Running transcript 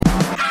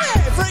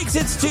folks.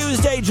 It's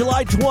Tuesday,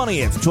 July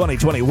 20th,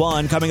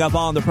 2021. Coming up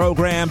on the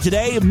program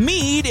today,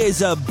 Mead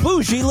is a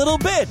bougie little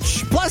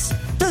bitch. Plus,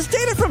 does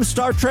Data from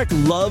Star Trek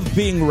love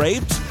being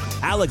raped?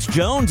 Alex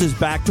Jones is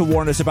back to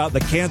warn us about the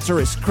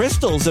cancerous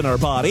crystals in our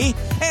body.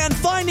 And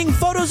finding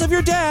photos of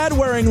your dad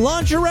wearing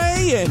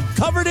lingerie and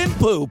covered in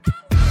poop.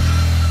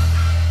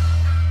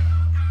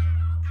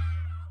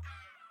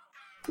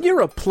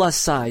 You're a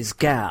plus-size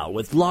gal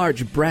with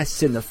large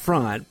breasts in the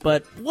front,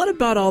 but what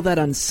about all that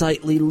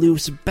unsightly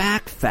loose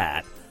back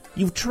fat?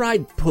 You've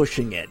tried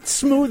pushing it,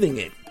 smoothing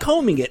it,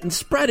 combing it, and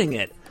spreading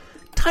it.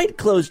 Tight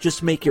clothes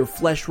just make your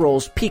flesh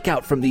rolls peek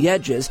out from the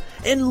edges,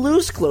 and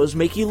loose clothes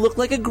make you look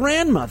like a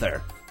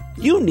grandmother.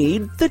 You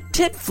need the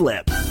Tit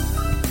Flip,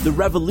 the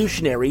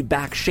revolutionary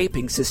back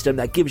shaping system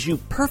that gives you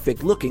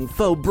perfect-looking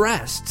faux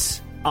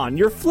breasts. On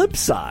your flip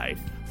side,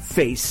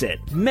 face it,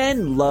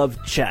 men love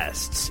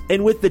chests,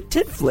 and with the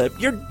Tit Flip,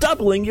 you're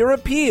doubling your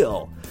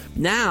appeal.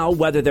 Now,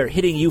 whether they're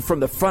hitting you from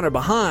the front or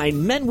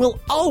behind, men will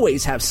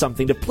always have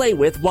something to play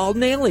with while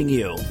nailing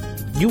you.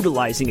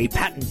 Utilizing a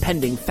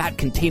patent-pending fat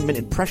containment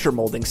and pressure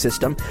molding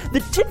system, the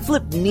Tit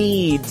Flip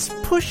kneads,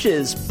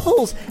 pushes,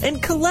 pulls,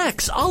 and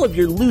collects all of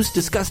your loose,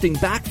 disgusting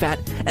back fat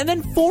and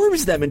then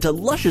forms them into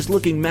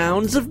luscious-looking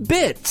mounds of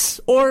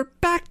bits, or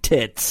back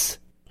tits.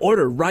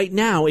 Order right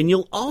now and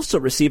you'll also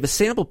receive a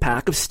sample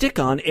pack of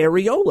stick-on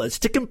areolas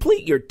to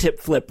complete your Tit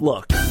Flip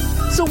look.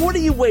 So what are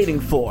you waiting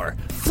for?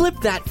 Flip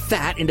that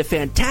fat into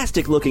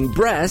fantastic-looking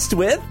breasts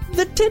with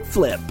the Tit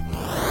Flip.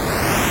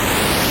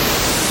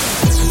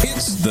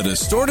 It's the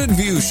Distorted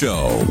View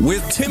Show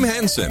with Tim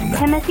Henson.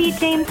 Timothy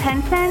James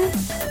Henson?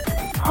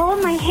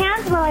 Hold my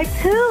hands while I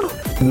poop.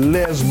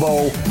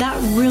 Lesbo. That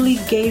really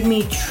gave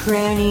me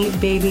tranny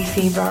baby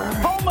fever.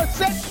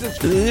 Homosexual.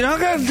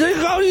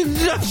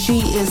 She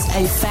is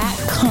a fat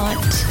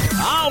cunt.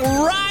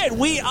 All right,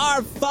 we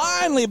are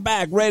finally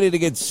back, ready to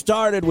get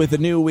started with a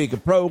new week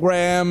of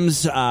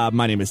programs.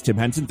 My name is Tim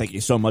Henson. Thank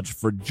you so much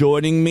for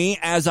joining me.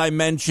 As I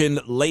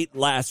mentioned late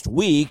last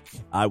week,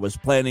 I was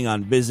planning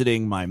on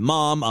visiting my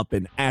mom up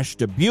in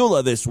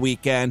Ashtabula this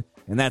weekend,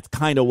 and that's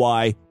kind of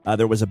why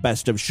there was a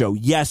best of show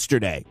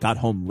yesterday. Got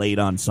home late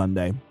on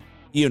Sunday.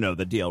 You know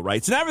the deal,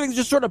 right? So now everything's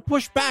just sort of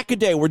pushed back a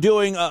day. We're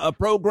doing a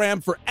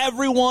program for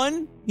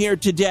everyone here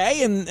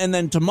today, and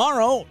then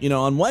tomorrow,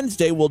 on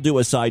Wednesday, we'll do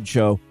a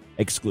sideshow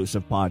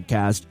exclusive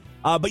podcast.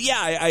 But yeah,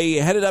 I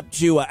headed up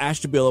to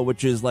Ashtabula,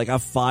 which is like a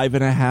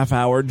 5.5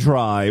 hour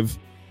drive,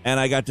 and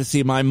I got to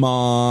see my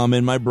mom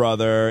and my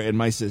brother and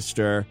my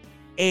sister.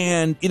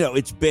 And,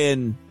 it's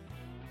been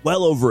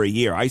well over a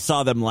year. I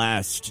saw them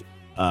last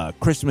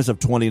Christmas of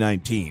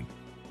 2019.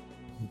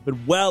 It's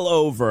been well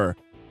over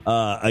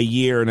a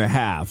year and a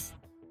half.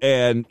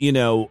 And,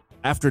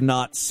 after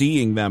not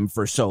seeing them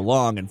for so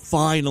long and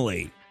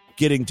finally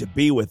getting to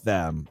be with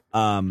them,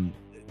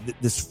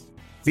 this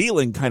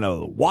feeling kind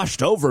of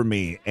washed over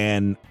me.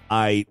 And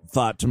I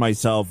thought to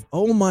myself,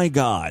 oh my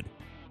God,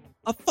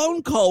 a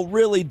phone call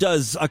really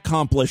does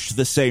accomplish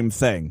the same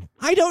thing.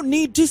 I don't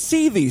need to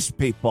see these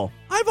people.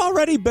 I've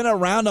already been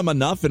around them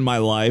enough in my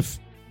life.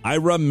 I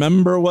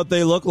remember what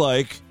they look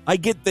like. I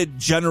get the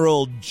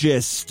general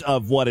gist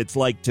of what it's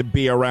like to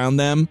be around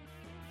them.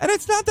 And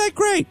it's not that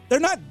great. They're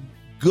not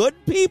good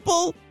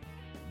people.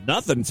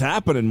 Nothing's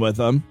happening with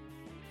them.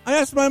 I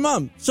asked my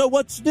mom, so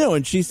what's new?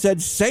 And she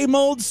said, same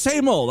old,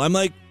 same old. I'm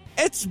like,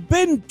 it's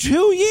been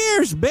 2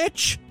 years,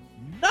 bitch.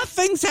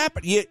 Nothing's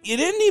happened. You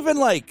didn't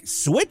even,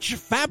 switch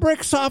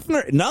fabric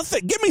softener?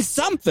 Nothing. Give me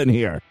something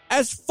here.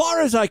 As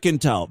far as I can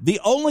tell, the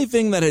only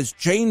thing that has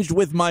changed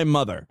with my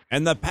mother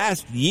in the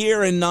past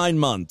year and 9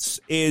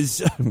 months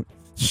is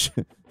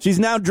she's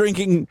now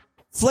drinking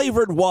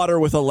flavored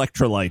water with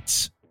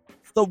electrolytes.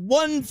 The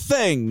one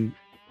thing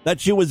that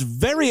she was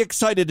very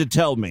excited to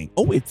tell me.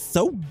 Oh, it's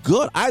so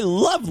good. I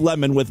love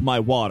lemon with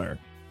my water.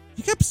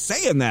 She kept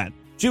saying that.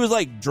 She was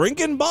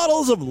drinking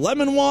bottles of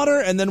lemon water,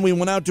 and then we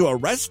went out to a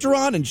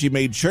restaurant, and she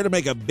made sure to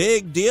make a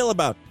big deal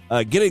about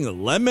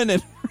getting lemon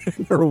in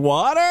her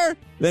water.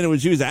 Then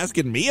she was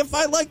asking me if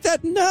I liked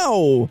that.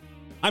 No.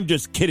 I'm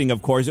just kidding,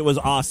 of course. It was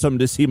awesome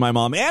to see my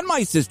mom and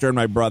my sister and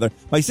my brother.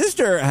 My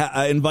sister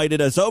invited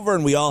us over,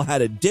 and we all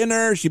had a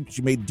dinner. She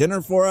made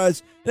dinner for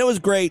us, and it was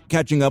great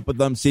catching up with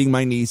them, seeing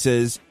my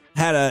nieces.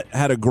 Had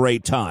a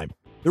great time.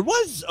 There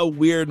was a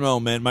weird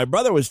moment. My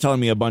brother was telling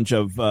me a bunch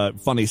of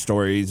funny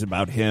stories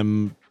about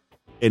him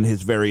in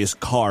his various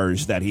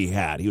cars that he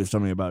had. He was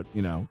telling me about,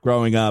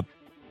 growing up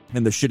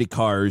and the shitty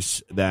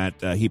cars that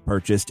he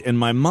purchased. And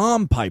my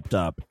mom piped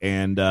up,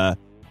 and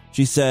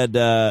she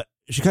said,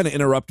 she kind of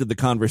interrupted the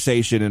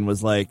conversation and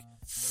was like,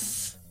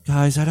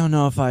 guys, I don't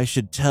know if I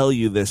should tell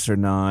you this or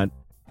not.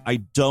 I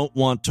don't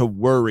want to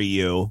worry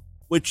you,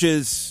 which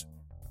is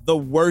the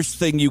worst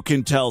thing you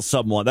can tell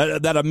someone.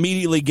 That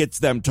immediately gets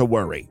them to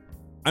worry.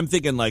 I'm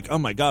thinking oh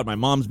my God, my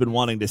mom's been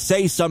wanting to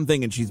say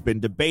something and she's been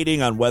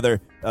debating on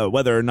whether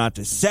or not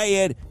to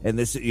say it. And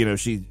this,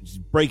 she's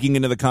breaking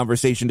into the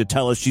conversation to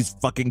tell us she's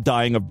fucking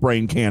dying of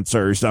brain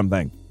cancer or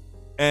something.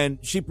 And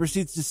she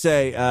proceeds to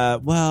say,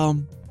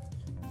 well,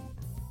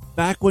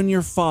 back when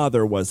your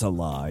father was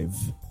alive,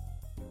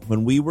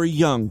 when we were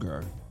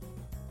younger,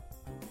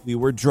 we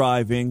were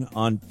driving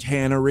on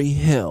Tannery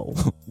Hill,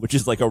 which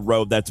is like a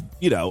road that's,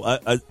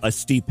 a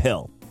steep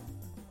hill.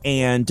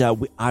 And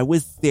I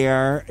was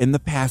there in the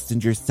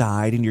passenger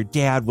side, and your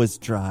dad was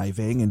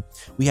driving, and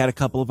we had a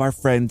couple of our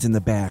friends in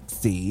the back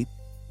seat.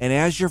 And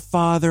as your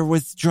father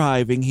was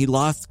driving, he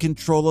lost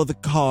control of the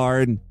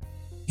car and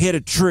hit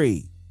a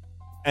tree.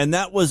 And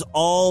that was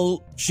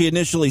all she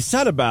initially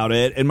said about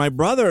it. And my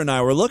brother and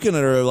I were looking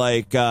at her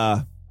like,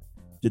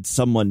 did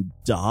someone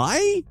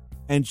die?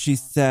 And she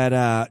said,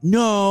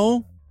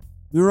 no,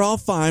 we were all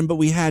fine, but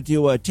we had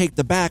to take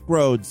the back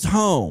roads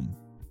home,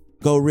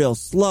 go real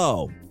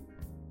slow.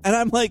 And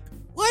I'm like,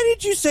 why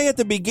did you say at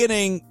the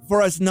beginning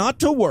for us not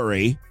to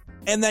worry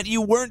and that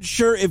you weren't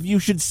sure if you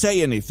should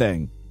say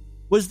anything?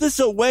 Was this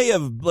a way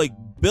of like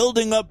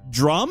building up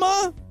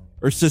drama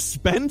or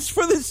suspense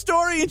for this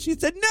story? And she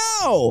said,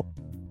 no,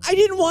 I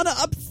didn't want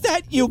to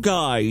upset you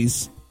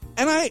guys.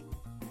 And I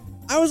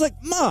was like,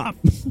 Mom,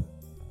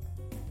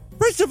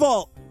 first of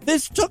all,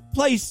 this took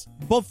place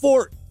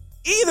before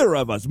either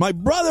of us, my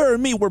brother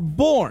and me, were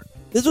born.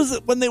 This was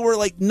when they were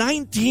like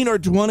 19 or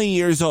 20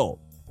 years old.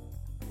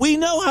 We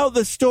know how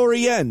the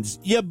story ends.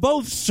 You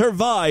both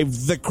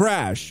survived the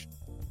crash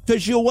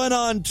because you went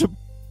on to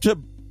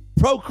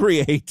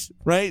procreate,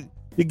 right?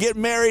 You get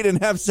married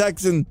and have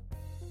sex and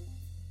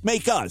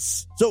make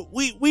us. So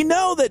we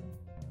know that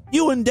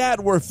you and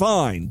Dad were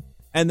fine.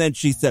 And then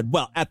she said,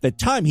 well, at the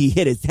time he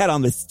hit his head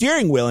on the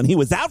steering wheel and he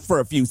was out for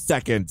a few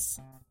seconds.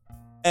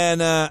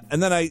 And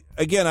then I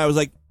was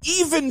like,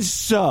 even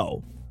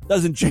so,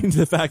 doesn't change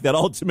the fact that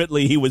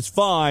ultimately he was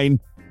fine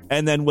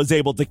and then was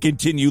able to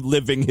continue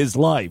living his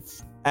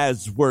life,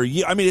 as were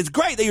you. I mean, it's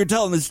great that you're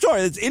telling this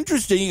story. It's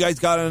interesting. You guys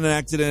got in an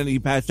accident and he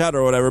passed out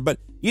or whatever, but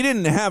you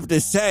didn't have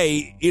to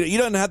say, you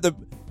don't have to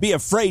be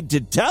afraid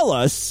to tell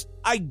us.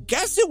 I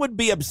guess it would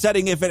be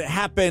upsetting if it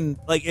happened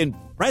like in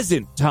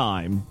present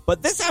time,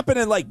 but this happened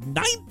in like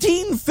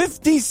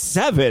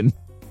 1957.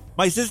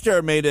 My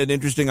sister made an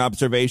interesting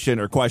observation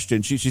or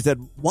question. She said,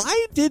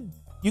 why did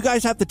you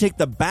guys have to take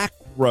the back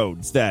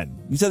roads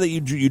then? You said that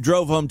you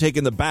drove home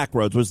taking the back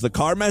roads. Was the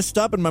car messed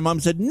up? And my mom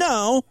said,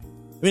 no. I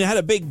mean, it had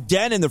a big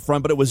dent in the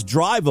front, but it was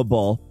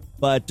drivable.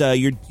 But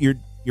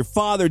your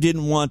father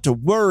didn't want to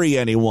worry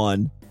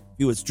anyone.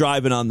 He was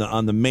driving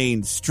on the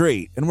main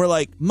street. And we're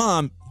like,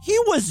 Mom, he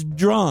was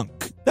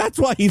drunk. That's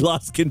why he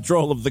lost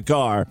control of the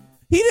car.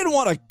 He didn't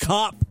want a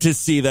cop to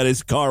see that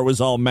his car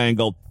was all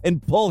mangled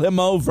and pull him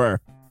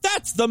over.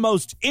 That's the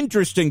most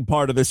interesting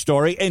part of the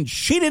story, and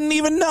she didn't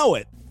even know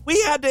it. We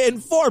had to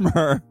inform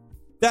her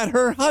that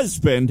her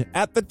husband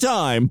at the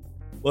time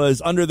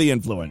was under the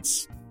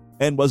influence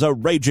and was a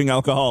raging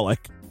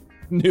alcoholic.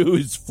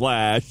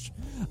 Newsflash.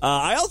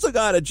 I also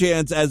got a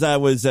chance as I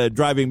was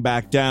driving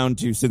back down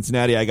to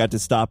Cincinnati. I got to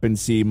stop and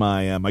see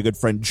my good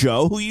friend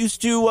Joe, who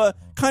used to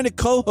kind of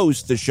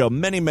co-host the show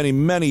many, many,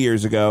 many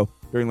years ago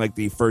during like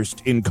the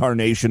first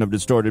incarnation of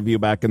Distorted View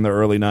back in the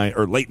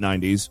late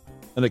 90s.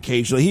 And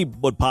occasionally he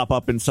would pop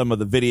up in some of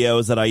the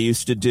videos that I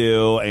used to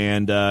do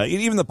and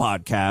even the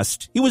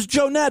podcast. He was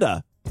Joe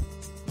Netta.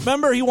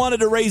 Remember, he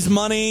wanted to raise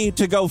money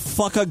to go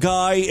fuck a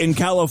guy in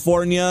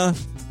California.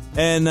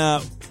 And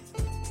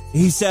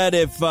he said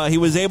if he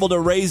was able to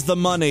raise the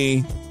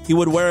money, he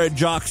would wear a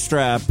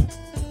jockstrap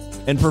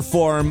and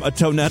perform a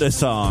Tonetta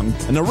song.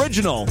 An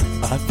original.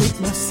 I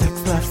think my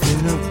sex life's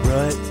in a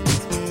rut.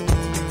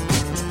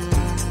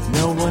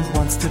 No one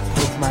wants to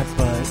poke my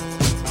butt.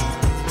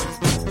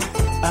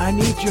 I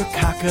need your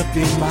cock up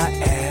in my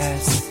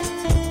ass.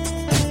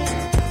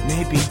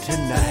 Maybe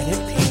tonight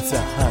at Pizza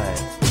Hut.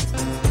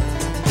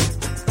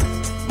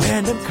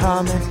 Random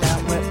comment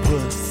out wet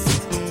puss.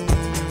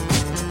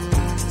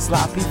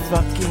 Sloppy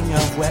fucking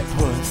of wet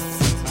puss.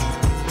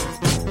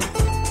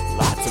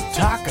 Lots of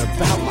talk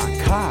about my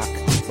cock,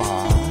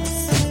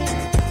 boss.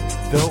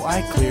 Though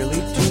I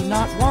clearly do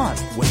not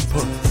want wet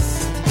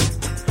puss.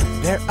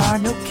 There are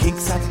no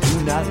kinks I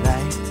do not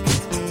like.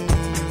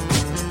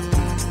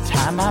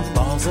 Tie my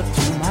balls up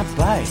to my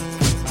bike.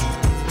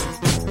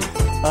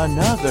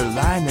 Another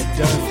line that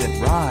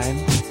doesn't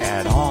rhyme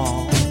at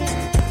all.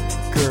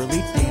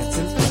 Girly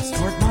dancing thrust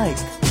toward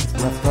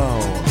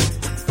microphone.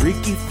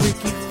 Freaky,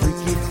 freaky,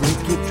 freaky,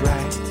 freaky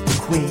drag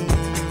queen.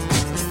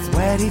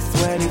 Sweaty,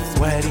 sweaty,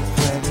 sweaty,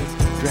 sweaty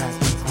drag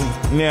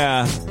queen.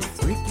 Yeah.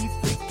 Freaky,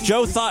 freaky.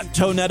 Joe thought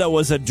Tonetta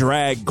was a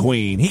drag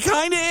queen. He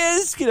kind of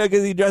is,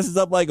 because he dresses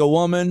up like a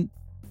woman.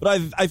 But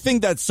I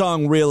think that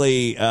song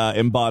really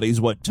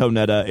embodies what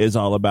Tonetta is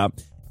all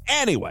about.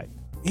 Anyway,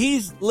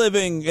 he's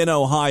living in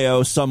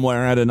Ohio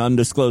somewhere at an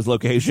undisclosed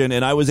location,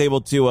 and I was able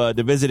to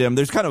visit him.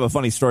 There's kind of a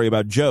funny story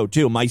about Joe,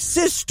 too. My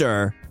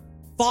sister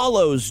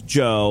follows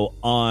Joe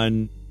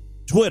on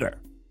Twitter.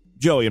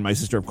 Joey and my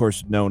sister, of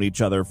course, known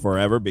each other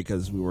forever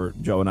because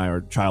Joe and I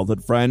are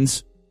childhood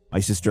friends.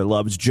 My sister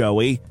loves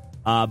Joey,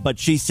 but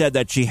she said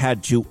that she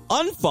had to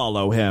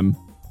unfollow him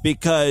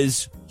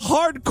because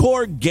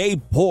hardcore gay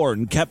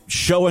porn kept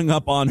showing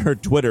up on her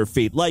Twitter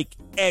feed. Like,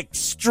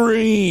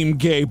 extreme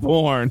gay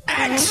porn.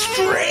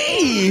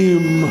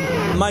 Extreme!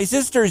 My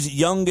sister's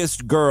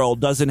youngest girl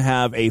doesn't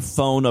have a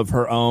phone of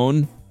her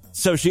own,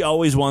 so she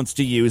always wants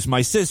to use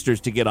my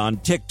sister's to get on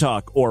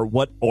TikTok or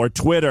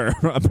Twitter,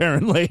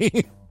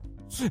 apparently.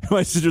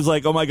 My sister's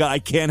like, oh my God, I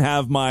can't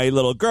have my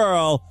little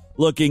girl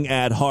looking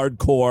at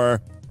hardcore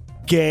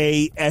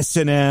gay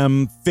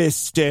S&M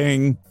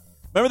fisting.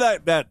 Remember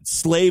that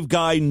slave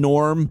guy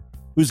Norm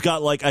who's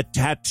got like a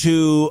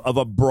tattoo of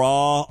a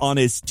bra on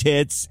his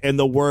tits and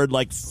the word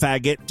like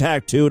faggot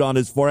tattooed on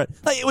his forehead?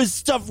 Like, it was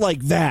stuff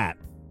like that.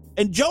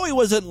 And Joey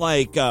wasn't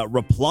like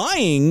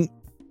replying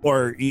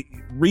or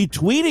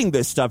retweeting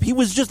this stuff. He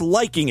was just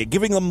liking it,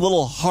 giving them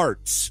little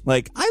hearts.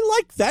 Like, I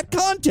like that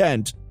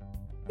content.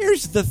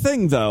 Here's the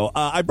thing, though.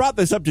 I brought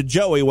this up to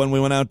Joey when we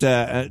went out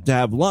to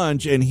have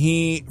lunch, and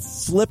he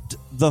flipped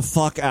the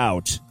fuck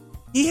out.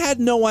 He had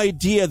no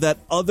idea that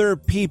other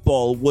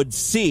people would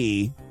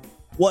see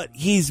what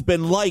he's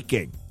been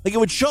liking. Like, it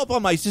would show up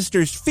on my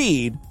sister's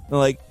feed,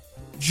 like,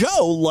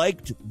 Joe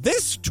liked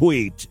this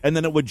tweet, and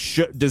then it would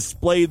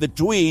display the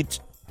tweet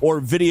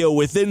or video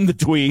within the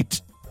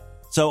tweet.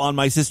 So on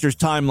my sister's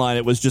timeline,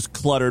 it was just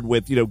cluttered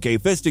with, gay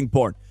fisting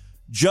porn.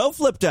 Joe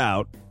flipped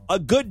out. A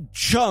good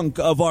chunk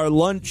of our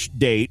lunch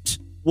date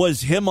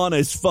was him on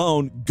his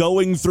phone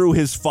going through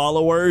his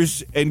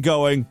followers and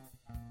going,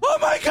 oh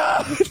my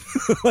God,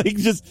 like,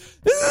 just,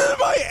 this is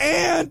my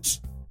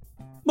aunt.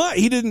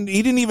 He didn't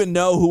even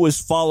know who was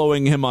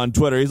following him on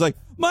Twitter. He's like,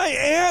 my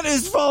aunt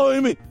is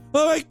following me.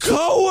 My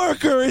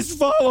coworker is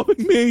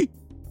following me.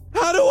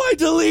 How do I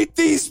delete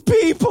these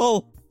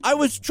people? I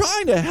was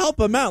trying to help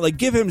him out, like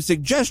give him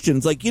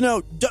suggestions. Like, you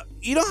don't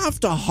have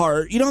to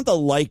heart. You don't have to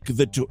like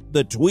the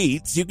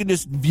tweets. You can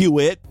just view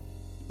it.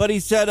 But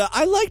he said,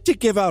 I like to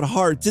give out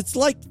hearts. It's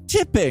like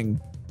tipping.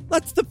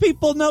 Lets the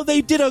people know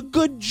they did a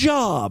good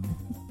job.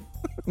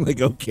 I'm like,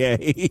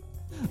 okay.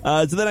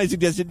 So then I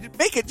suggested,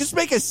 just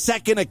make a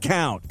second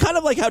account. Kind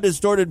of like how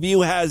Distorted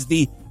View has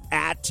the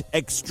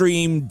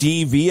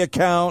 @ExtremeDV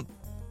account.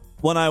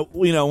 When I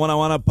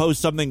want to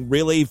post something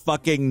really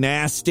fucking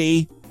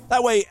nasty.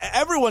 That way,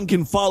 everyone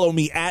can follow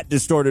me at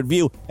Distorted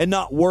View and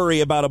not worry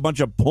about a bunch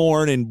of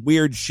porn and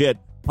weird shit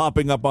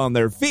popping up on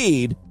their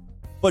feed.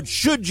 But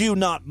should you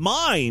not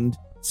mind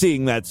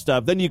seeing that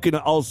stuff, then you can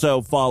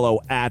also follow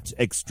at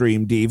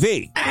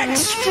ExtremeDV.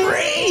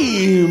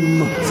 Extreme!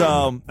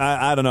 So,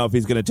 I don't know if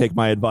he's going to take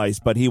my advice,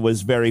 but he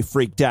was very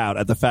freaked out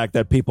at the fact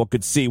that people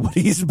could see what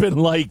he's been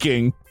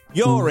liking.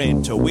 You're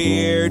into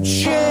weird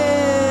shit!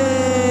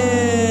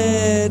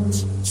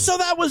 So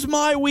that was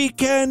my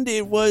weekend.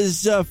 It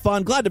was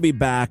fun. Glad to be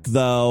back,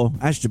 though.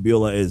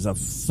 Ashtabula is a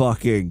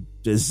fucking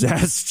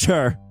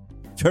disaster.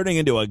 Turning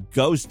into a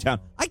ghost town.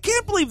 I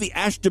can't believe the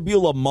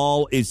Ashtabula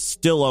Mall is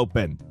still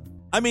open.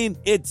 I mean,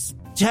 it's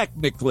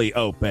technically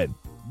open.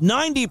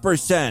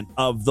 90%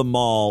 of the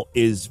mall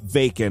is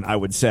vacant, I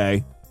would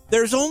say.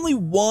 There's only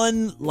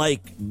one,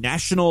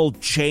 national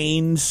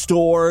chain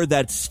store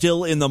that's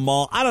still in the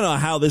mall. I don't know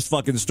how this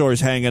fucking store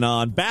is hanging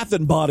on. Bath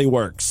and Body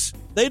Works.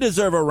 They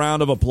deserve a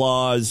round of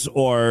applause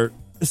or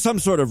some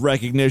sort of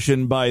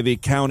recognition by the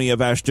county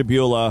of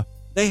Ashtabula.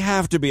 They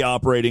have to be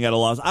operating at a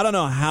loss. I don't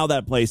know how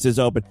that place is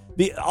open.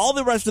 All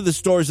the rest of the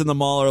stores in the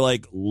mall are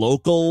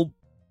local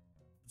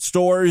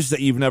stores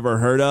that you've never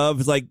heard of.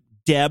 It's like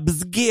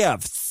Deb's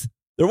Gifts.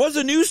 There was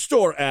a new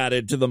store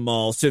added to the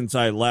mall since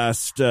I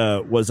last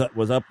was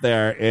up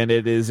there, and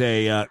it is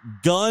a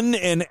gun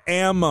and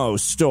ammo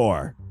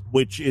store,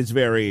 which is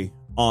very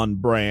on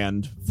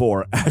brand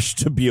for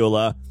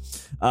Ashtabula.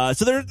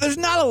 So there's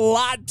not a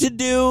lot to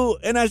do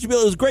in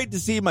Ashtabula. It was great to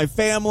see my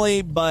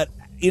family, but,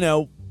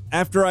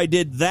 after I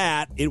did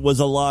that, it was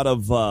a lot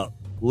of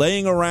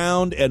laying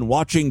around and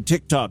watching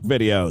TikTok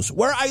videos,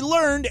 where I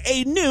learned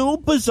a new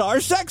bizarre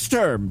sex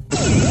term.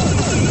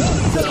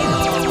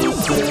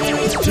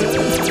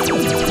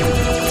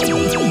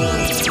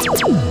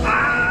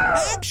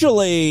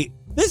 Actually,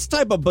 this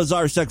type of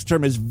bizarre sex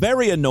term is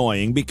very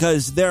annoying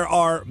because there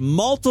are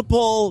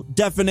multiple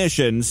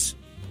definitions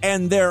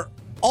and they're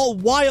all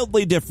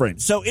wildly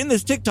different. So in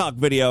this TikTok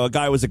video, a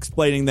guy was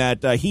explaining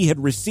that he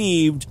had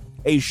received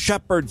a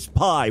shepherd's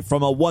pie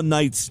from a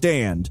one-night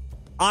stand.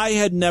 I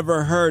had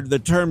never heard the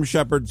term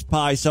shepherd's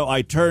pie, so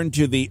I turned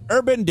to the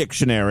Urban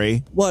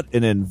Dictionary. What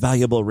an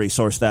invaluable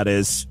resource that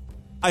is.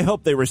 I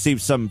hope they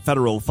receive some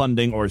federal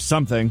funding or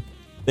something.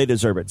 They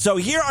deserve it. So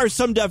here are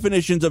some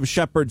definitions of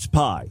shepherd's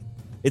pie.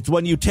 It's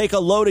when you take a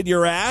load in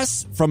your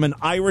ass from an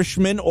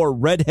Irishman or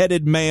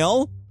redheaded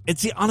male. And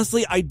see,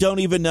 honestly, I don't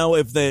even know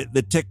if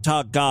the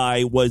TikTok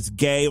guy was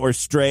gay or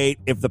straight,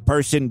 if the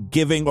person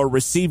giving or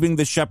receiving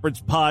the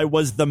shepherd's pie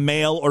was the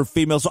male or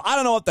female. So I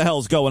don't know what the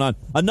hell's going on.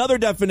 Another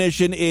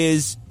definition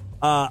is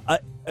a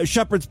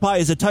shepherd's pie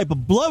is a type of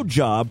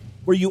blowjob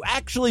where you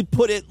actually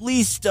put at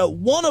least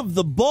one of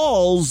the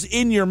balls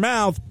in your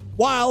mouth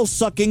while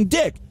sucking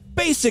dick.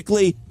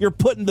 Basically, you're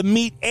putting the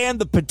meat and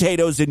the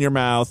potatoes in your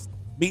mouth,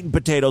 meat and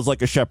potatoes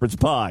like a shepherd's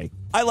pie.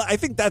 I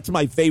think that's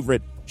my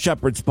favorite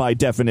shepherd's pie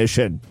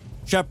definition.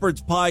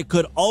 Shepherd's pie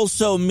could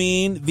also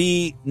mean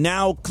the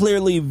now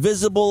clearly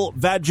visible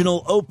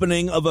vaginal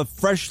opening of a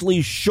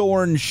freshly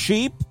shorn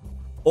sheep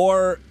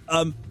or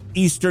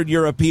Eastern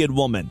European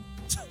woman.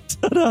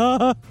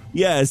 Ta-da!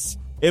 Yes,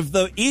 if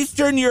the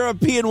Eastern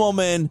European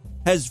woman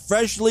has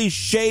freshly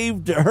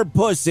shaved her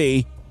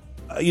pussy,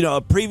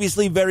 a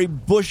previously very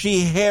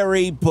bushy,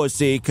 hairy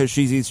pussy because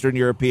she's Eastern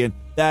European,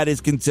 that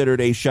is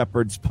considered a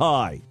shepherd's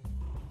pie.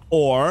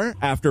 Or,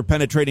 after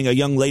penetrating a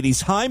young lady's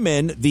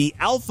hymen, the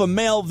alpha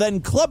male then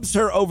clubs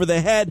her over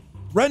the head,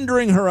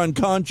 rendering her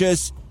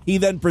unconscious. He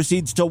then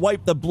proceeds to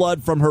wipe the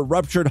blood from her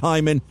ruptured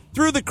hymen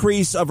through the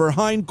crease of her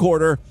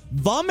hindquarter,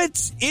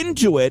 vomits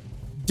into it,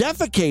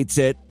 defecates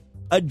it,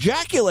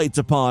 ejaculates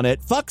upon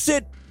it, fucks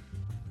it,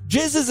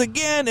 jizzes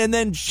again, and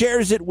then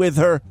shares it with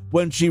her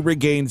when she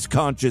regains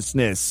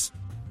consciousness.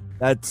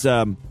 That's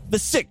the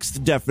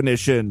sixth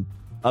definition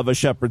of a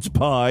shepherd's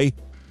pie.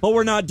 But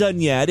we're not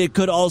done yet. It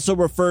could also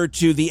refer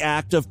to the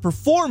act of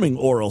performing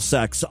oral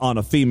sex on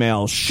a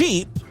female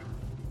sheep.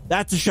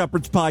 That's a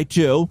shepherd's pie,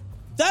 too.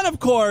 Then, of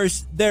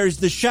course, there's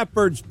the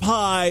shepherd's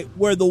pie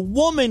where the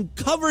woman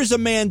covers a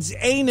man's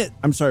anus.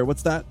 I'm sorry,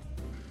 what's that?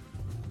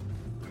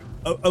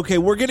 Okay,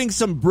 we're getting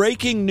some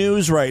breaking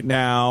news right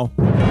now.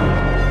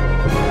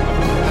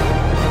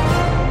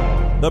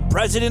 The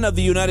President of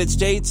the United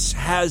States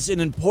has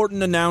an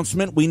important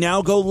announcement. We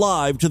now go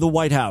live to the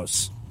White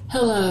House.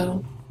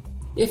 Hello.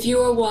 If you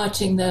are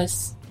watching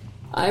this,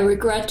 I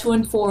regret to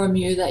inform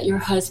you that your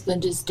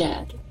husband is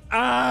dead.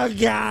 Oh,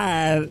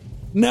 God.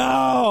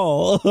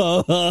 No.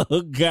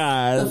 Oh,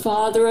 God. The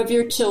father of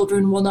your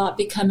children will not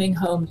be coming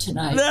home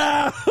tonight.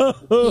 No.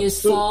 He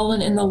has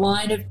fallen in the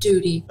line of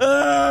duty,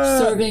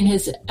 serving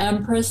his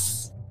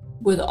Empress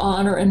with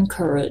honor and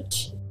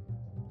courage.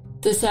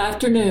 This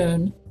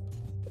afternoon,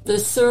 the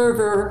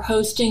server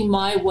hosting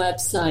my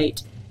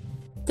website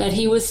that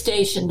he was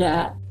stationed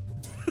at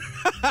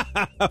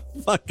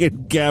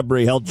Fucking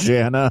Gabrielle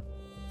Jana.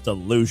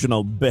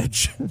 Delusional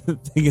bitch.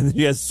 Thinking that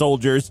she has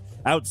soldiers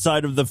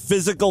outside of the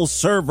physical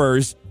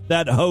servers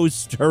that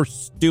host her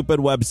stupid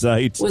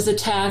website. Was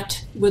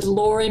attacked with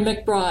Lori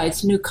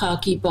McBride's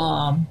Nukkake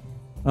bomb.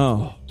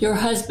 Oh. Your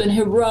husband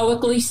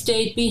heroically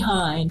stayed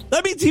behind.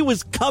 That means he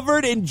was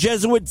covered in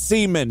Jesuit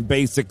semen,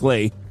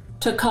 basically.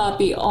 To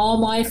copy all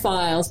my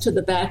files to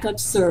the backup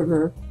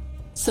server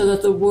so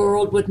that the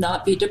world would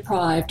not be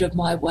deprived of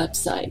my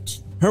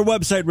website. Her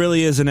website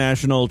really is a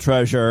national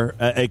treasure.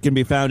 It can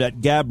be found at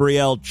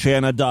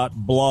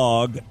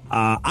GabrielleChana.blog.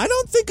 I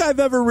don't think I've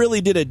ever really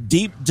did a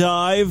deep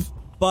dive,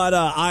 but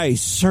I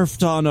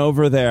surfed on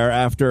over there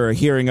after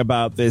hearing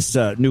about this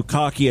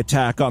Nukkake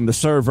attack on the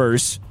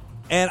servers.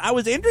 And I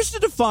was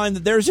interested to find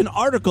that there's an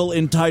article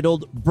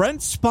entitled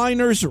Brent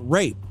Spiner's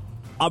Rape.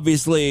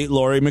 Obviously,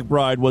 Lori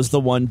McBride was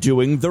the one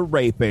doing the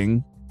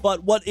raping.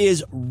 But what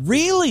is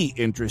really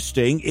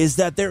interesting is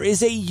that there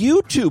is a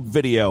YouTube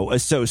video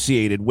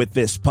associated with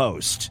this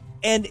post.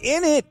 And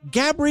in it,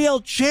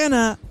 Gabrielle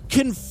Chana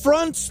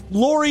confronts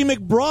Lori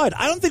McBride.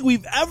 I don't think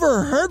we've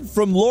ever heard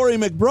from Lori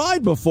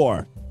McBride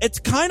before. It's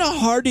kind of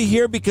hard to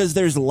hear because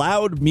there's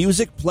loud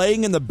music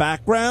playing in the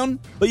background,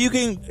 but you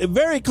can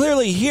very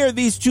clearly hear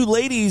these two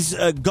ladies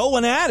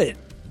going at it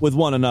with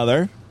one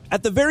another.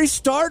 At the very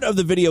start of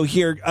the video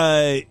here,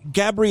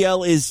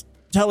 Gabrielle is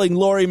telling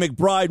Lori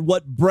McBride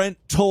what Brent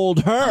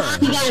told her.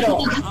 But you know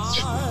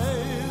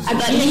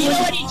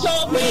what he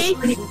told me?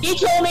 He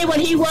told me when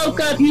he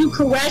woke up, you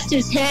caressed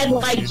his head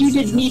like you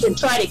didn't even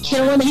try to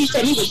kill him. And he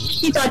said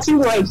he thought you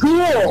were a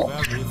ghoul.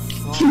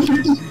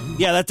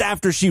 Yeah, that's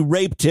after she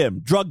raped him,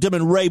 drugged him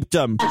and raped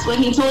him. That's what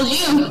he told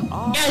you.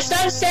 Yeah,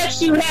 some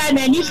sex you had,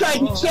 man. You tried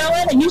to kill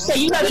him, and you said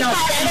you have no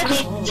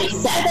sex,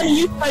 and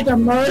you tried to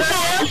murder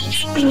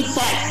him.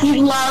 Sex.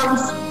 He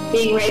loves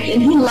being raped,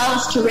 and he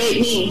loves to rape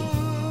me.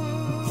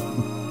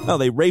 Oh,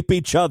 they rape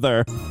each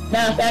other.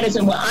 No, that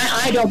isn't what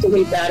I don't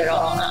believe that at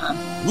all.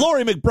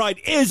 Lori McBride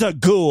is a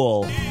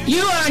ghoul.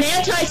 You are an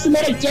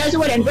anti-Semitic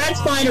Jesuit, and Brent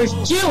Spiner's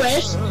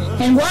Jewish.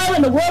 And why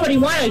in the world would he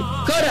want to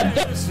go to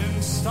bed?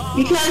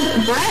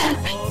 Because Brent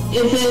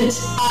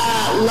isn't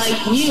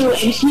like you, and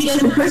he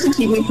doesn't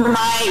persecute me for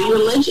my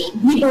religion.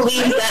 He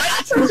believes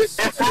that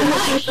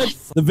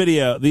the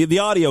video, the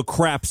audio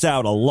craps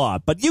out a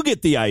lot, but you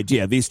get the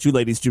idea. These two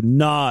ladies do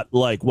not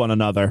like one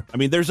another. I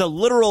mean, there's a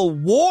literal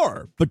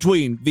war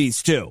between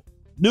these two.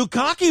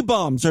 Nukkake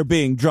bombs are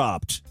being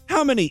dropped.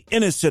 How many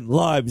innocent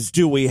lives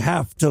do we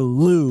have to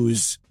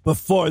lose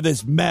before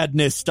this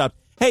madness stops?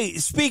 Hey,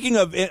 speaking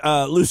of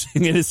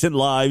losing innocent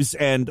lives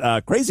and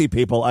crazy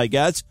people, I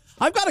guess,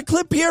 I've got a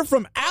clip here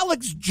from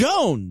Alex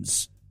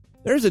Jones.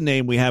 There's a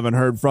name we haven't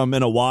heard from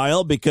in a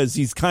while because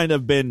he's kind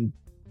of been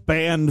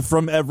banned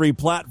from every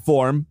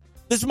platform.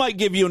 This might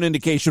give you an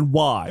indication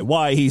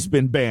why he's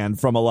been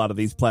banned from a lot of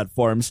these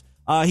platforms.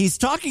 He's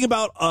talking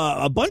about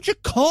a bunch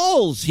of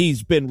calls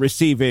he's been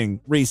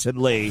receiving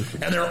recently.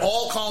 And they're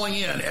all calling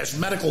in as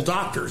medical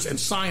doctors and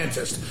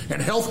scientists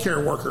and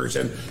healthcare workers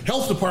and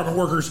health department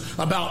workers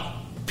about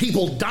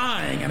people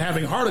dying and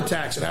having heart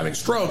attacks and having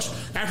strokes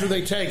after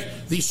they take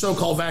these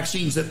so-called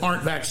vaccines that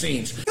aren't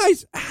vaccines.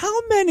 Guys,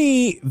 how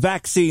many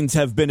vaccines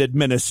have been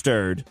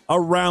administered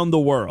around the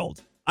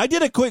world? I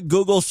did a quick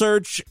Google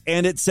search,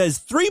 and it says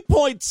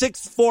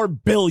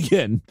 3.64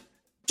 billion.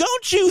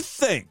 Don't you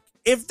think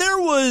if there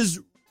was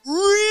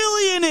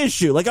really an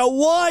issue, like a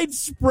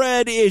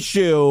widespread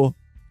issue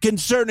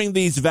concerning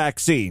these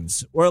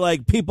vaccines, where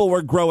like people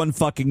were growing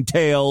fucking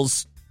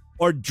tails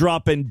or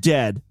dropping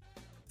dead,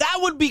 that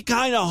would be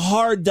kind of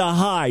hard to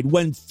hide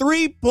when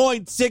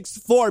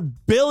 3.64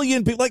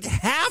 billion people, like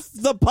half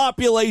the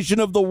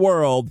population of the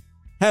world,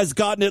 has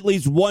gotten at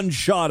least one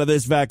shot of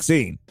this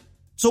vaccine.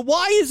 So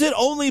why is it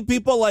only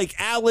people like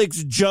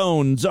Alex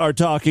Jones are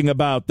talking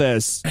about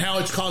this? How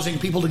it's causing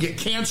people to get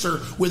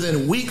cancer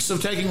within weeks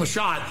of taking the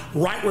shot,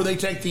 right where they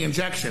take the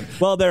injection.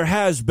 Well, there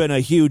has been a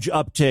huge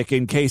uptick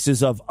in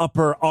cases of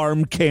upper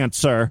arm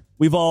cancer.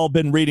 We've all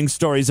been reading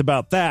stories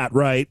about that,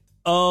 right?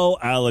 Oh,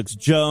 Alex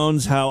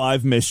Jones, how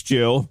I've missed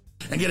you.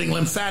 And getting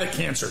lymphatic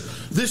cancer.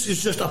 This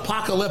is just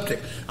apocalyptic.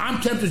 I'm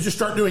tempted to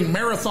start doing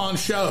marathon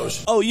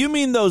shows. Oh, you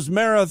mean those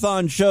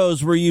marathon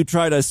shows where you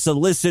try to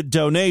solicit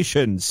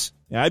donations?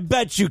 I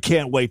bet you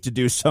can't wait to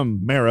do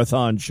some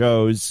marathon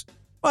shows.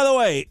 By the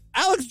way,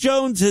 Alex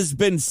Jones has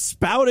been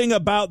spouting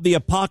about the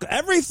apocalypse.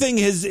 Everything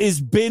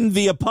has been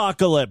the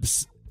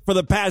apocalypse for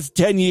the past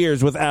 10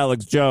 years with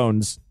Alex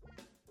Jones.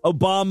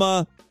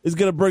 Obama is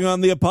going to bring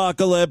on the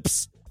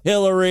apocalypse.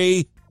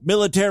 Hillary,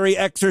 military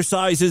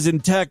exercises in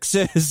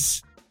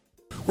Texas.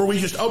 Where we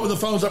just open the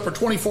phones up for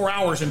 24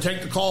 hours and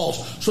take the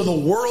calls so the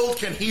world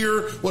can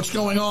hear what's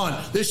going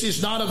on. This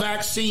is not a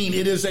vaccine.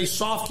 It is a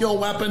soft kill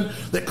weapon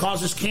that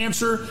causes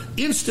cancer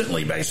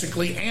instantly,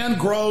 basically, and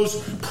grows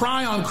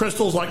prion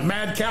crystals like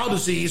mad cow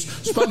disease,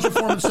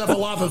 spongiform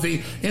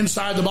encephalopathy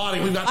inside the body.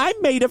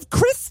 I'm made of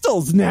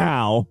crystals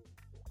now.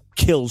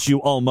 Kills you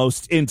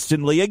almost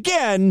instantly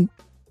again.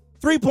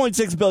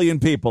 3.6 billion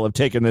people have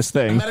taken this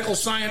thing. Medical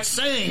science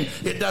saying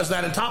it does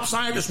that. And top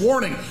scientists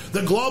warning,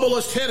 the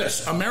globalists hit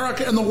us.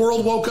 America and the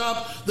world woke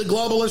up. The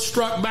globalists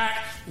struck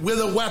back with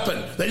a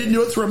weapon. They didn't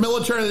do it through a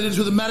military. They did it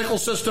through the medical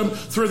system,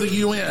 through the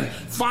UN.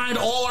 Find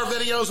all our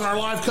videos and our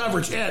live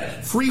coverage at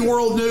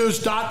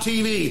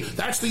freeworldnews.tv.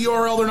 That's the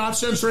URL they're not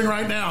censoring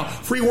right now.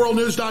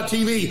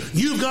 freeworldnews.tv.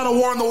 You've got to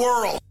warn the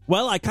world.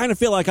 Well, I kind of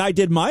feel like I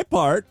did my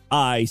part.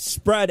 I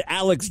spread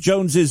Alex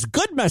Jones's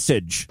good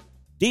message.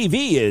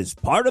 DV is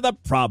part of the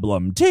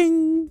problem.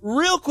 Ting!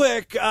 Real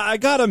quick, I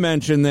gotta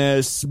mention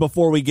this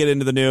before we get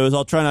into the news.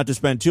 I'll try not to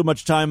spend too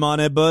much time on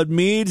it, but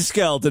Mead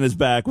Skelton is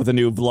back with a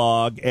new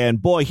vlog,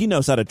 and boy, he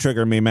knows how to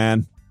trigger me,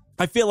 man.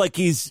 I feel like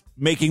he's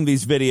making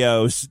these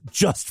videos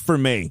just for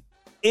me.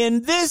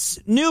 In this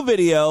new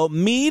video,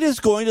 Mead is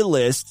going to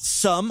list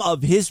some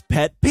of his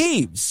pet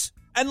peeves.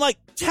 And like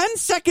 10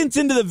 seconds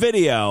into the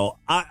video,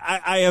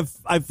 I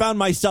found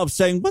myself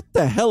saying, what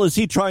the hell is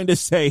he trying to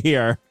say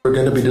here? We're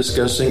going to be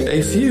discussing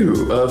a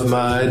few of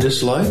my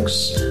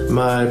dislikes,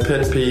 my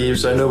pet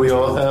peeves. I know we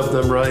all have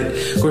them, right?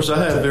 Of course, I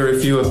have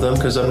very few of them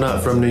because I'm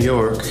not from New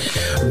York.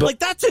 But like,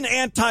 that's an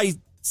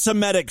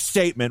anti-Semitic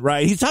statement,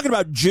 right? He's talking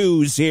about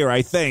Jews here,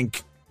 I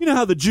think. You know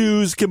how the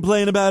Jews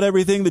complain about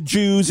everything, the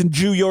Jews in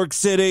New York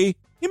City?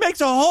 He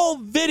makes a whole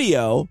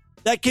video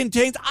that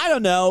contains, I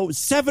don't know,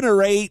 7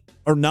 or 8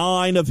 or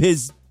 9 of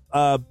his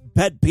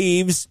pet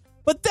peeves.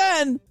 But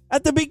then,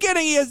 at the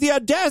beginning, he has the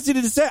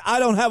audacity to say, I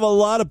don't have a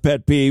lot of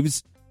pet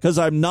peeves because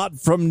I'm not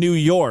from New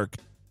York.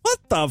 What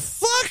the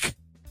fuck?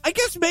 I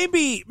guess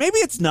maybe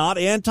it's not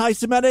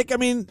anti-Semitic. I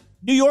mean,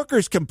 New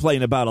Yorkers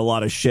complain about a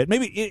lot of shit.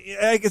 Maybe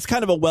it's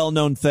kind of a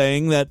well-known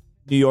thing that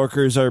New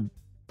Yorkers are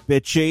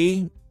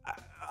bitchy.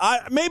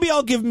 Maybe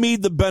I'll give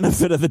Mead the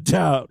benefit of the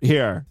doubt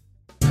here.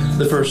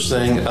 The first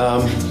thing,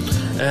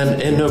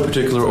 and in no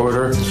particular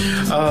order,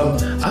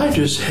 I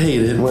just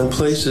hate it when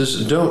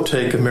places don't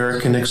take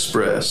American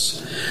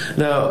Express.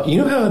 Now, you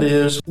know how it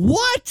is.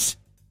 What?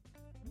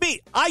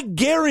 Mead, I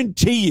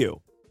guarantee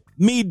you,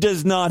 Mead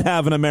does not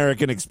have an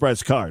American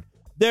Express card.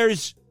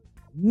 There's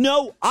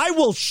no, I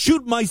will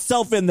shoot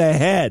myself in the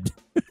head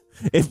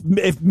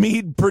if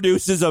Mead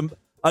produces an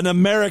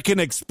American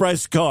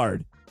Express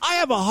card. I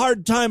have a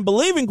hard time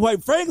believing,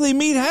 quite frankly,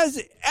 Mead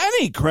has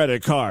any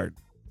credit card.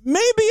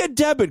 Maybe a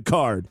debit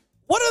card.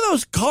 What are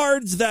those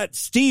cards that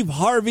Steve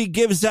Harvey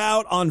gives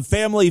out on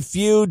Family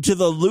Feud to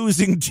the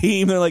losing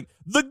team? They're like,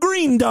 the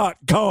green dot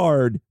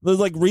card. Those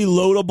like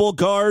reloadable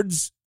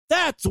cards.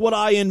 That's what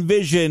I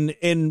envision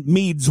in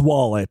Mead's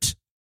wallet.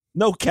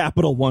 No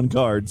Capital One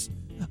cards.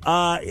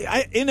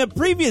 In a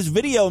previous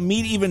video,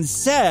 Mead even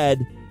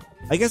said,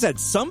 I guess at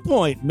some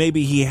point,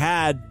 maybe he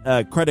had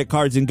credit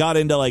cards and got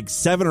into like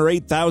 $7,000 or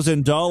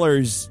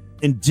 $8,000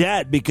 in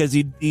debt because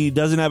he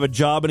doesn't have a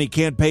job and he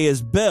can't pay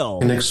his bill.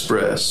 An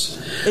Express.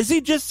 Is he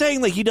just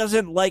saying like he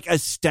doesn't like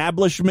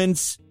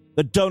establishments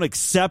that don't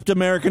accept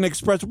American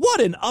Express?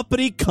 What an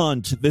uppity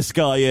cunt this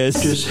guy is.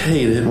 I just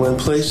hate it when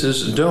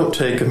places don't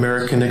take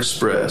American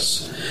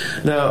Express.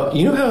 Now,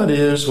 you know how it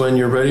is when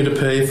you're ready to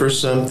pay for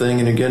something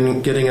and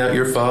you're getting out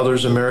your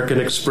father's American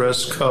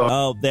Express card.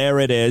 Oh, there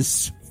it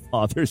is.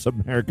 father's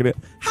American.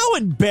 How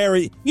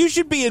embarrassing. You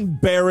should be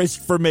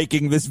embarrassed for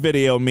making this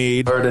video,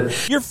 Mead.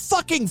 You're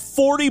fucking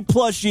 40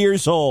 plus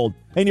years old,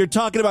 and you're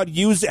talking about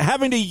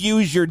having to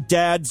use your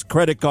dad's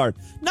credit card.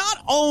 Not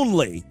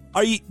only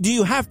do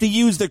you have to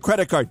use the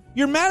credit card,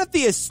 you're mad at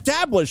the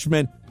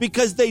establishment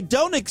because they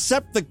don't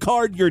accept the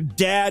card your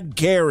dad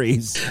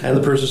carries. And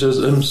the person says,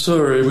 I'm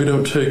sorry, we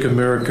don't take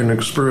American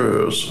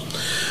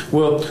Express.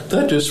 Well,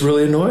 that just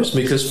really annoys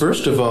me because,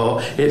 first of all,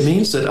 it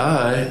means that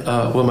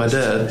my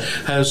dad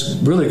has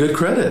really good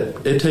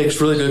credit. It takes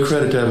really good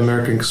credit to have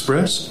American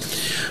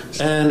Express.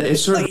 And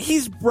it's sort of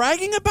he's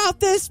bragging about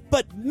this,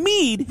 but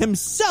Mead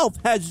himself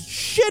has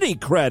shitty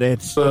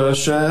credit.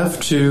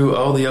 Shaft to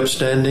all the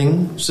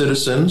upstanding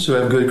citizens who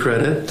have good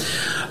credit,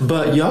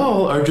 but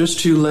y'all are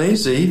just too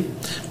lazy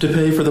to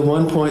pay for the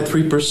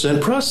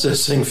 1.3%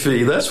 processing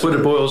fee. That's what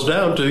it boils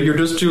down to. You're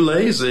just too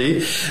lazy,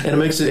 and it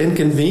makes it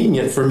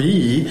inconvenient for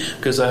me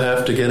because I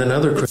have to get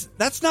another credit.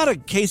 That's not a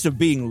case of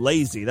being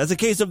lazy. That's a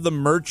case of the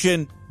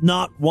merchant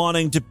not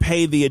wanting to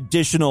pay the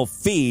additional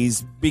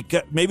fees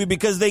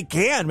because they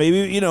can.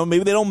 Maybe they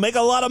don't make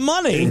a lot of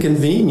money.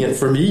 Inconvenient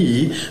for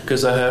me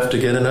because I have to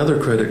get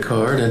another credit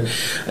card, and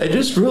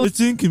it's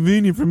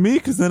inconvenient for me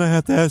because then I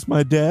have to ask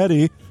my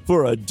daddy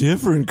for a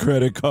different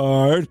credit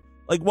card.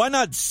 Like, why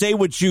not say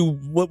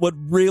what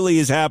really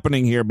is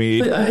happening here,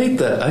 Mead? I hate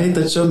that. I hate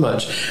that so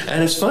much.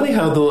 And it's funny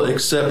how they'll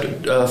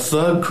accept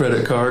thug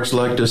credit cards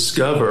like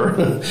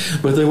Discover,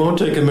 but they won't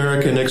take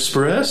American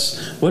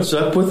Express. What's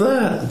up with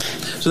that?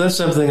 So that's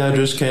something I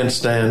just can't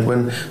stand.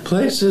 When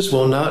places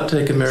will not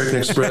take American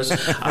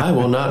Express, I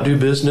will not do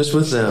business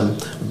with them.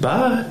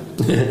 Bye.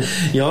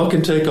 Y'all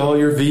can take all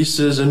your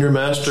Visas and your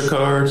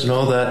MasterCards and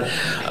all that,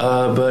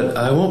 but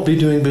I won't be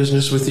doing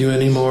business with you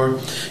anymore,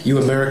 you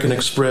American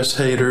Express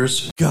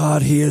haters.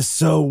 God, he is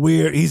so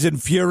weird. He's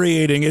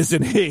infuriating,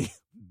 isn't he?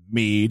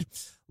 Mead.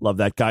 Love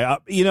that guy.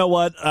 You know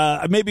what?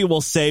 Maybe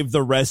we'll save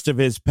the rest of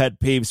his pet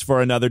peeves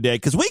for another day,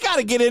 because we got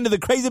to get into the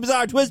crazy,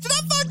 bizarre, twisted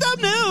up, fucked up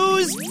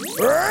news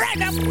right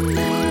now.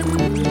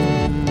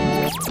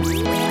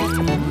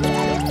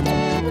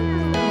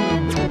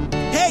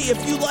 Hey,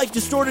 if you like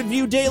Distorted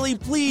View Daily,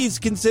 please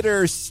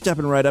consider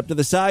stepping right up to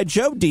the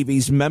Sideshow,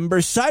 DV's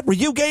member site, where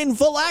you gain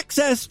full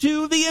access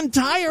to the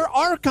entire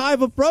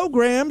archive of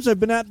programs. I've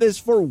been at this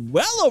for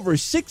well over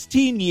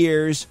 16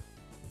 years.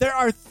 There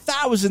are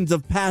thousands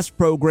of past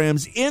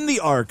programs in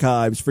the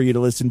archives for you to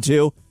listen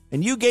to,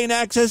 and you gain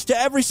access to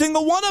every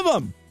single one of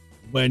them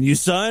when you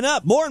sign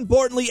up. More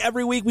importantly,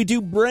 every week we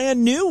do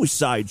brand new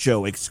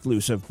Sideshow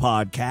exclusive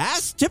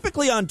podcasts,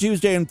 typically on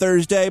Tuesday and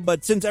Thursday,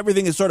 but since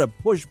everything is sort of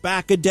pushed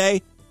back a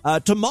day,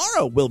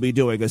 tomorrow we'll be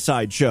doing a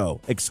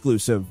Sideshow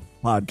exclusive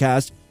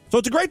podcast. So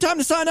it's a great time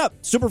to sign up.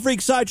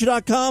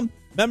 Superfreaksideshow.com.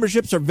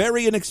 Memberships are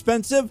very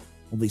inexpensive,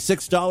 only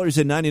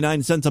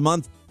 $6.99 a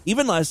month.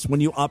 Even less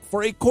when you opt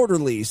for a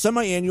quarterly,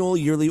 semi-annual,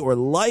 yearly, or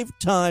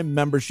lifetime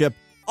membership.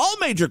 All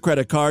major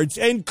credit cards,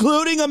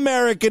 including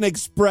American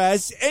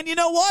Express. And you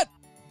know what?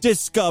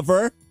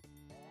 Discover's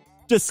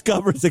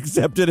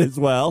accepted as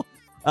well.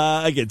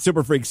 Again,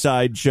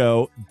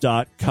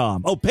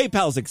 superfreaksideshow.com. Oh,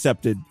 PayPal's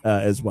accepted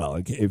as well,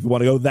 if you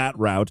want to go that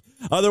route.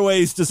 Other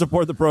ways to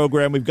support the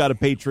program, we've got a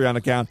Patreon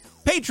account,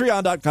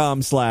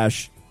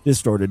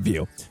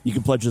 patreon.com/distortedview. You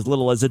can pledge as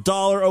little as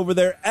 $1 over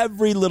there.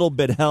 Every little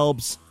bit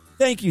helps.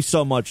 Thank you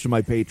so much to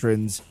my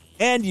patrons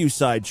and you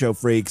Sideshow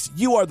freaks.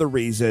 You are the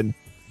reason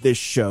this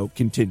show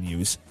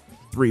continues.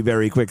 3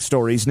 very quick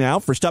stories now.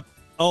 First up,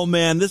 oh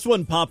man, this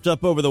one popped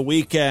up over the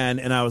weekend,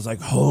 and I was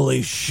like,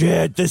 holy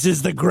shit, this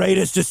is the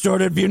greatest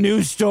Distorted View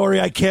news story.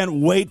 I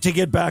can't wait to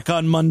get back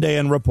on Monday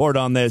and report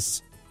on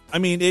this. I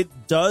mean, it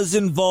does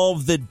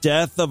involve the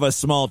death of a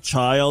small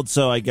child,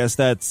 so I guess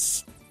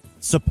that's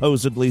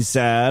supposedly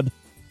sad.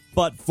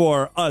 But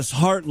for us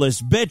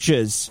heartless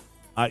bitches,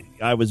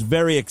 I was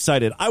very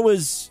excited. I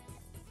was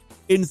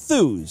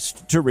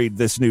enthused to read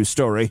this news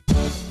story.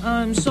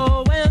 I'm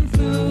so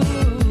enthused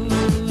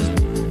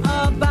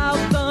about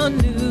the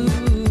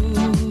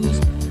news.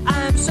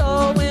 I'm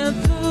so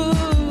enthused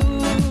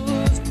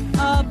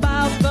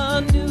about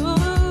the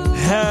news.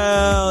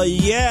 Hell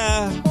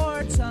yeah.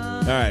 All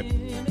right.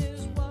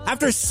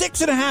 After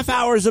 6.5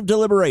 hours of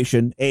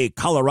deliberation, a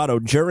Colorado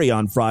jury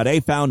on Friday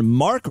found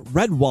Mark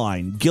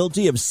Redwine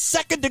guilty of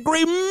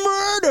second-degree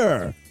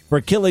murder for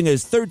killing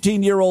his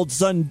 13-year-old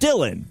son,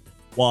 Dylan.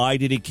 Why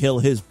did he kill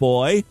his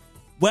boy?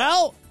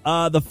 Well,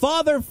 the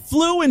father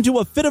flew into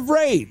a fit of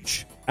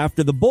rage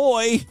after the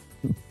boy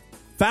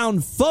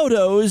found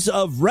photos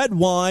of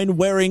Redwine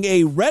wearing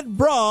a red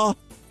bra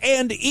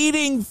and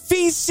eating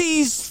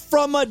feces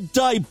from a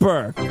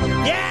diaper.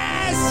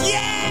 Yes!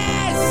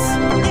 Yes!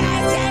 Yes,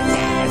 yes,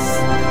 yes!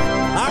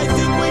 I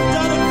think we've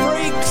done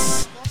it,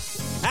 freaks!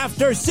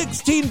 After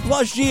 16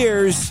 plus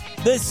years,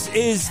 this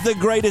is the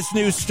greatest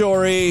news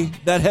story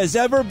that has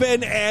ever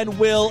been and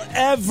will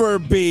ever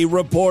be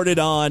reported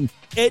on.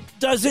 It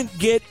doesn't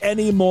get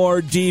any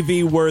more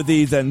DV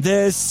worthy than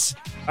this.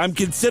 I'm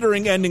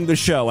considering ending the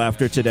show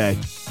after today.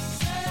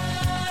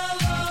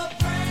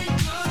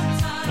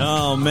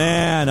 Oh,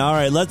 man. All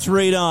right, let's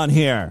read on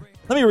here.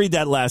 Let me read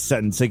that last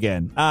sentence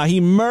again.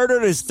 He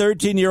murdered his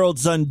 13-year-old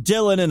son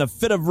Dylan in a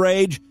fit of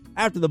rage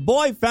after the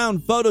boy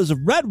found photos of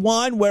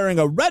Redwine wearing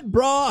a red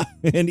bra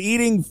and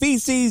eating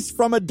feces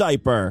from a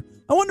diaper.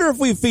 I wonder if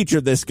we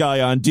featured this guy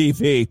on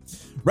TV.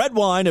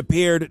 Redwine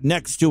appeared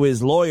next to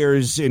his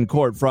lawyers in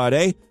court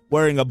Friday,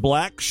 wearing a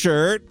black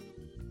shirt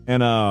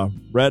and a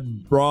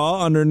red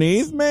bra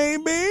underneath,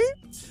 maybe?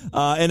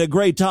 And a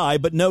gray tie,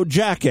 but no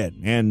jacket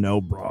and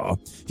no bra.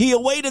 He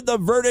awaited the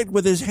verdict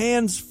with his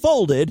hands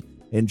folded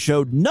and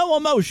showed no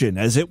emotion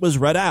as it was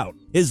read out.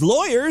 His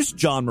lawyers,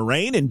 John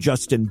Moraine and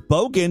Justin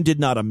Bogan, did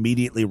not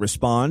immediately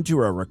respond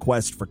to a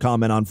request for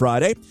comment on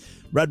Friday.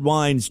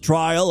 Redwine's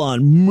trial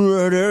on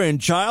murder and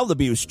child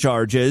abuse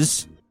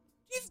charges.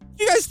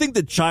 Do you guys think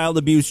the child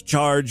abuse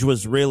charge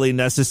was really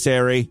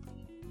necessary?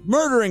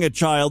 Murdering a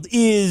child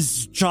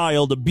is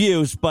child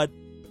abuse, but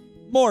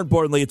more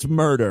importantly, it's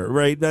murder,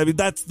 right? I mean,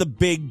 that's the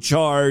big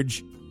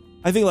charge.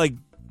 I think, like,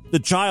 the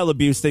child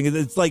abuse thing,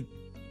 it's like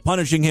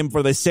punishing him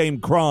for the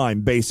same crime,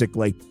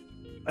 basically,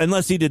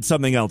 unless he did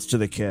something else to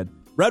the kid.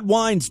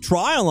 Redwine's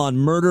trial on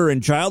murder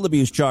and child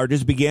abuse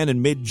charges began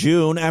in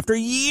mid-June after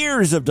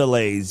years of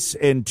delays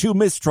and 2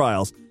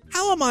 mistrials.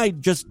 How am I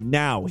just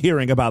now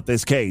hearing about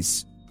this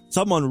case?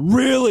 Someone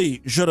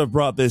really should have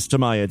brought this to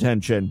my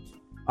attention.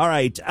 All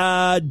right,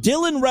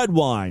 Dylan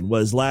Redwine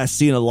was last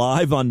seen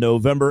alive on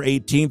November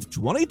 18th,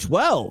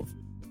 2012.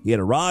 He had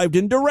arrived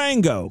in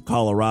Durango,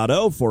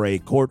 Colorado, for a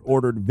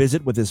court-ordered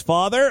visit with his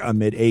father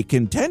amid a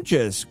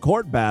contentious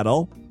court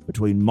battle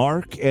between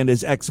Mark and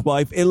his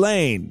ex-wife,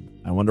 Elaine.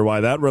 I wonder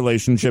why that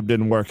relationship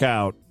didn't work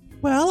out.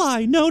 Well,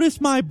 I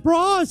noticed my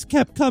bras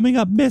kept coming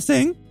up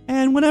missing,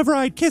 and whenever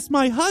I'd kiss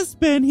my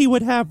husband, he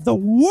would have the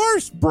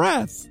worst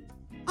breath.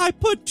 I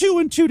put 2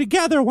 and 2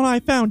 together when I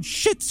found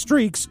shit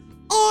streaks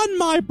on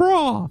my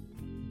bra.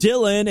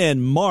 Dylan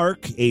and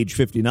Mark, age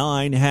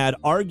 59, had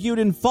argued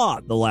and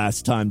fought the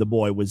last time the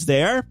boy was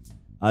there.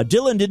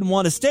 Dylan didn't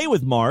want to stay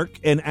with Mark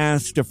and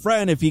asked a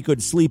friend if he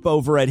could sleep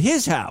over at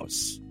his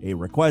house, a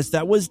request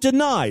that was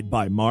denied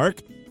by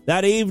Mark.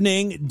 That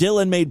evening,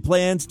 Dylan made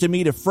plans to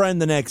meet a friend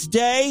the next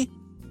day.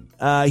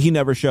 He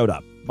never showed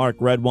up. Mark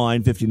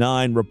Redwine,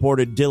 59,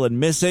 reported Dylan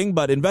missing,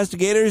 but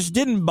investigators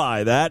didn't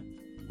buy that.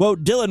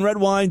 Quote, Dylan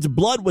Redwine's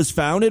blood was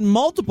found in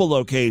multiple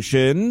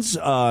locations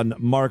on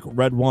Mark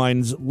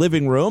Redwine's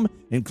living room,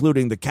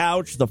 including the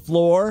couch, the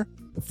floor,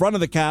 the front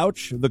of the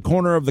couch, the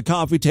corner of the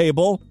coffee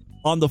table,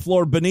 on the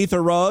floor beneath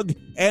a rug,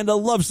 and a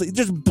love seat.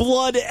 Just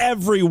blood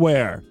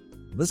everywhere.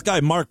 This guy,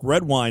 Mark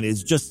Redwine,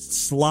 is just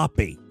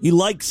sloppy. He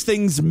likes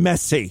things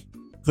messy.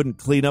 Couldn't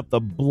clean up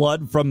the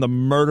blood from the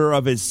murder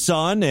of his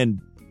son, and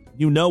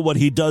you know what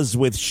he does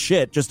with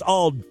shit. Just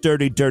all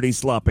dirty, dirty,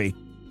 sloppy.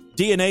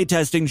 DNA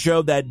testing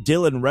showed that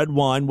Dylan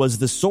Redwine was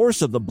the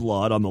source of the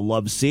blood on the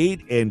love seat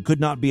and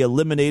could not be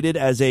eliminated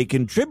as a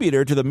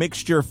contributor to the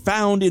mixture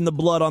found in the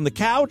blood on the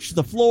couch,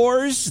 the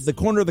floors, the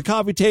corner of the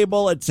coffee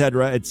table,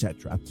 etc.,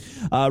 etc.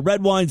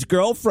 Redwine's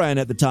girlfriend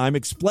at the time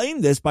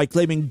explained this by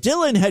claiming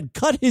Dylan had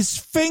cut his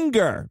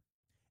finger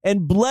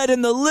and bled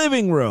in the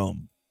living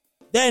room.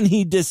 Then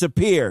he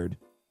disappeared.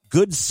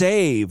 Good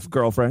save,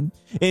 girlfriend.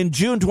 In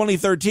June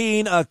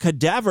 2013, a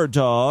cadaver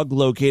dog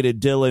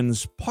located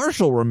Dylan's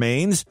partial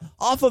remains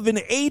off of an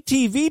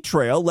ATV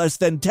trail less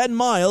than 10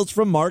 miles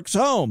from Mark's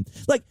home.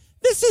 Like,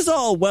 this is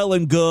all well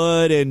and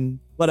good and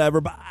whatever,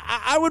 but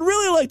I would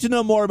really like to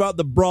know more about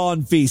the bra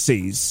and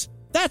feces.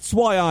 That's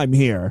why I'm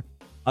here.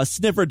 A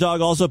sniffer dog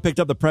also picked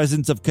up the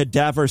presence of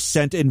cadaver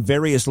scent in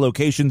various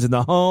locations in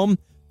the home.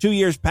 2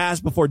 years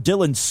passed before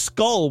Dylan's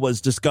skull was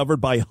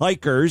discovered by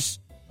hikers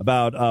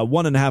about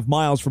 1.5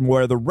 miles from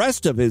where the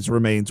rest of his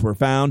remains were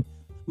found.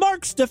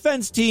 Mark's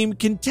defense team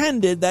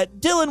contended that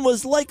Dylan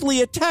was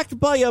likely attacked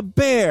by a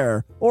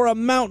bear or a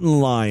mountain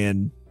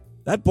lion.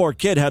 That poor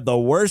kid had the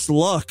worst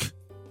luck.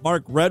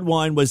 Mark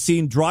Redwine was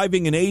seen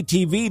driving an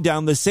ATV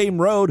down the same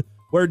road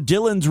where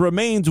Dylan's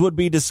remains would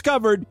be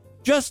discovered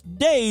just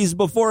days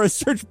before a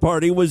search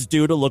party was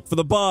due to look for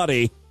the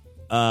body.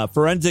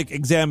 Forensic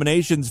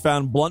examinations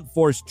found blunt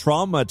force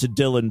trauma to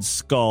Dylan's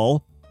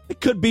skull. It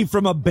could be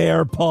from a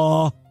bear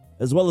paw,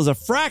 as well as a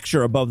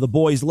fracture above the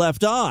boy's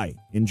left eye.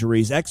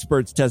 Injuries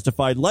experts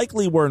testified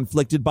likely were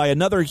inflicted by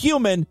another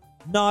human,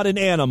 not an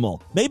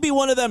animal. Maybe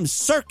one of them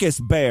circus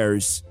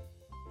bears.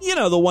 You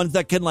know, the ones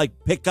that can, like,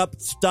 pick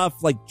up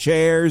stuff like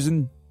chairs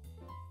and...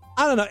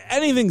 I don't know,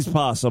 anything's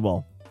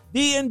possible.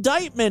 The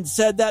indictment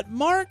said that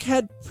Mark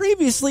had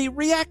previously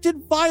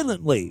reacted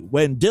violently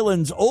when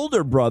Dylan's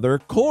older brother,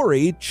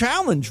 Corey,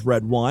 challenged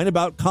Redwine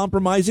about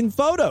compromising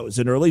photos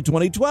in early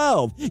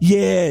 2012.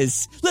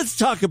 Yes, let's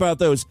talk about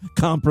those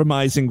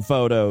compromising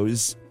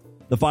photos.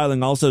 The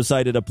filing also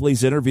cited a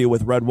police interview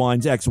with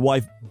Redwine's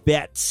ex-wife,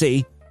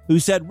 Betsy, who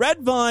said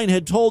Redwine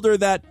had told her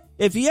that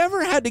if he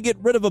ever had to get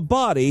rid of a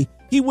body,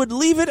 he would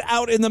leave it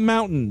out in the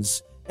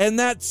mountains. And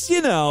that's,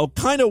 you know,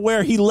 kind of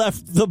where he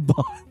left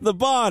the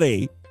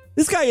body.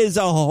 This guy is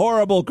a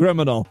horrible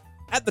criminal.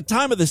 At the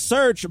time of the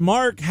search,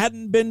 Mark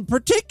hadn't been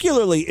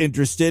particularly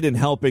interested in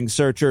helping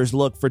searchers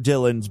look for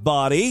Dylan's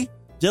body.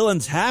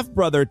 Dylan's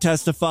half-brother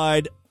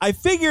testified, I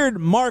figured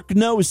Mark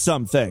knows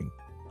something.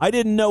 I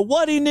didn't know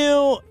what he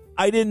knew.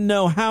 I didn't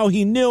know how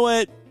he knew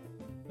it,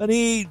 but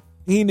he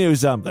knew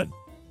something.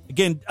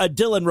 Again,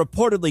 Dylan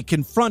reportedly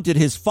confronted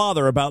his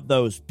father about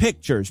those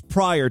pictures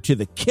prior to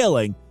the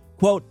killing.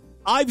 Quote,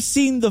 "I've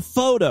seen the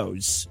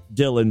photos,"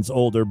 Dylan's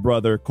older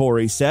brother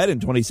Corey said in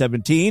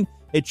 2017.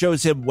 It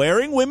shows him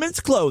wearing women's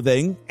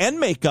clothing and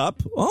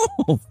makeup.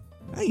 Oh,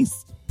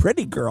 nice.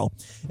 Pretty girl.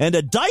 And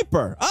a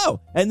diaper. Oh,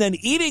 and then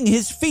eating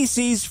his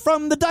feces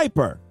from the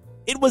diaper.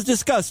 It was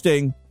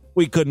disgusting.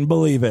 We couldn't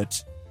believe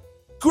it.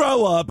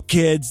 Grow up,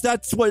 kids.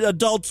 That's what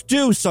adults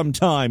do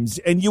sometimes.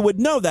 And you would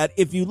know that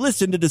if you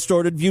listen to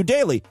Distorted View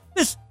Daily.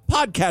 This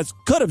podcast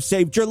could have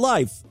saved your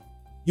life.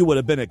 You would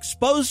have been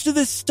exposed to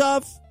this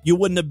stuff. You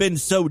wouldn't have been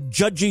so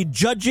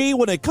judgy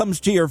when it comes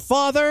to your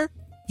father.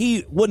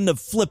 He wouldn't have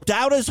flipped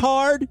out as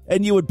hard,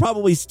 and you would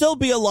probably still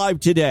be alive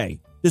today.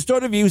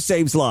 Distorted View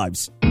saves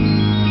lives.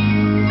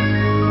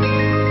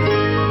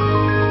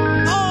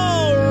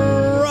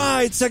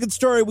 Second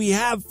story we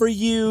have for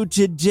you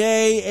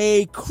today.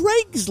 A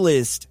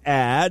Craigslist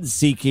ad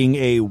seeking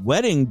a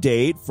wedding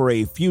date for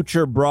a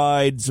future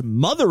bride's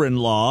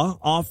mother-in-law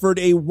offered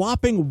a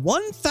whopping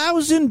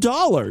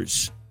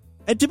 $1,000.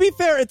 And to be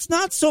fair, it's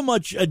not so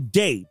much a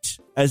date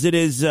as it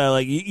is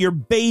like you're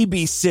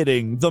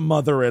babysitting the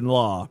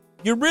mother-in-law.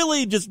 You're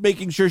really just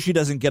making sure she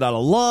doesn't get out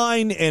of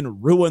line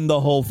and ruin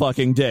the whole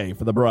fucking day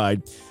for the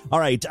bride. All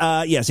right.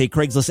 Yes, a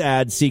Craigslist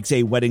ad seeks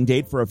a wedding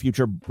date for a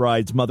future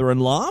bride's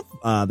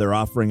mother-in-law. They're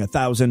offering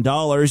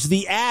 $1,000.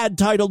 The ad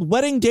titled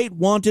 "Wedding Date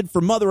Wanted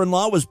for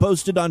Mother-in-Law" was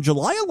posted on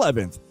July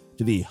 11th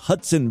to the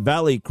Hudson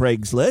Valley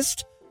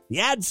Craigslist.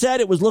 The ad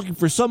said it was looking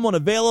for someone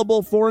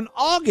available for an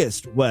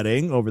August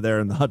wedding over there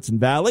in the Hudson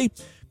Valley.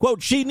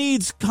 Quote, "She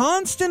needs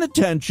constant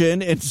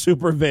attention and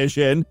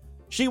supervision.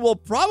 She will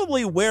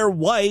probably wear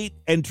white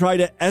and try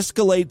to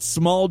escalate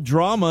small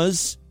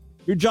dramas.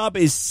 Your job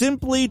is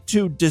simply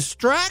to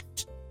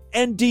distract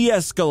and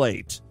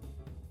de-escalate.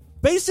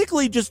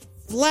 Basically, just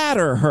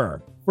flatter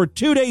her for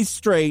 2 days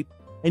straight,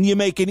 and you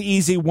make an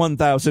easy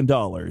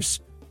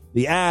 $1,000.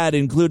 The ad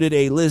included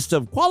a list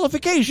of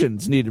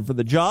qualifications needed for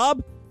the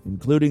job,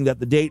 including that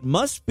the date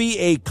must be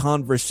a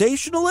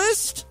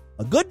conversationalist,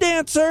 a good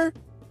dancer,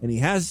 and he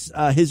has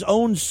his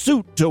own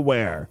suit to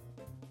wear.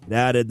 It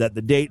added that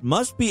the date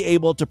must be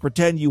able to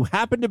pretend you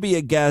happen to be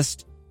a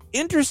guest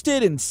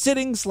interested in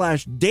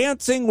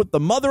sitting/dancing with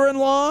the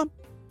mother-in-law.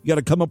 You got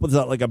to come up with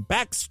a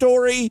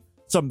backstory,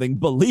 something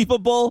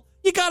believable.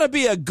 You got to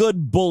be a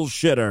good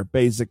bullshitter,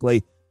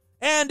 basically.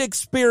 And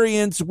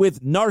experience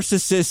with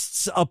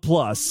narcissists a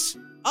plus.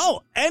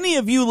 Oh, any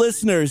of you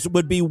listeners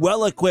would be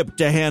well equipped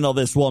to handle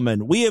this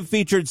woman. We have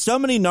featured so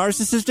many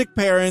narcissistic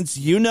parents.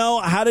 You know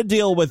how to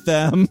deal with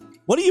them.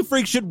 One of you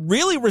freaks should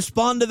really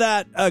respond to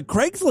that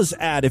Craigslist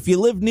ad. If you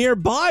live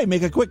nearby,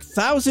 make a quick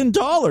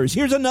 $1,000.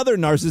 Here's another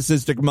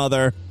narcissistic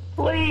mother.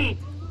 Please.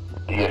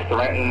 You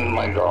threatened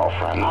my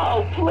girlfriend.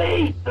 Oh,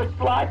 please. The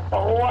slut, the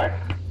whore.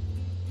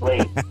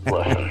 Please.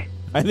 Listen.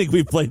 I think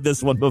we played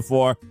this one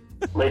before.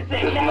 Listen,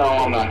 Matthew. No,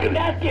 I'm not gonna.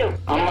 Matthew.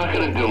 I'm not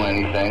going to do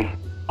anything.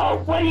 Oh,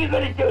 what are you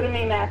going to do to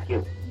me,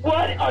 Matthew?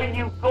 What are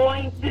you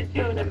going to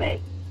do to me?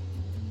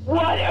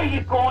 What are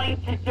you going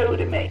to do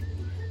to me?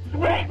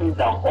 Threaten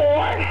the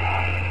whore?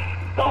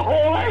 The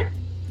whore?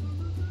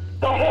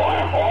 The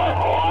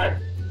whore?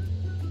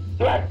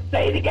 Do I have to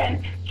say it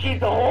again? She's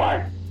a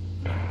whore?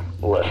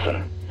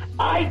 Listen.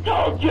 I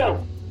told you,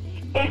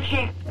 if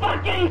she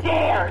fucking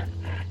dares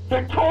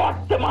to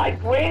talk to my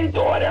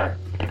granddaughter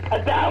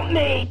about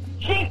me,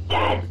 she's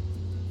dead.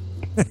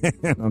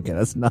 Okay,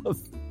 that's enough.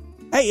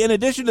 Hey, in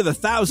addition to the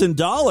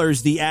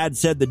 $1,000, the ad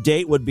said the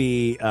date would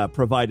be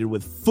provided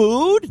with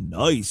food,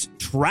 nice,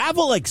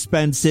 travel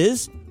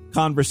expenses,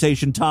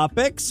 conversation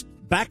topics,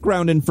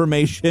 background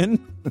information,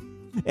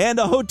 and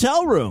a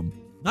hotel room.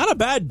 Not a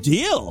bad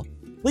deal.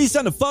 Please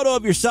send a photo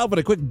of yourself and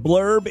a quick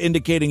blurb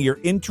indicating your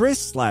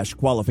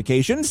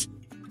interests/qualifications.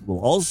 We'll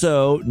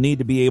also need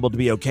to be able to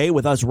be okay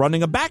with us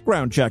running a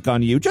background check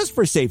on you, just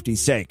for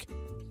safety's sake.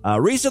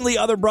 Recently,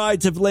 other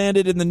brides have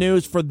landed in the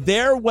news for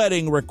their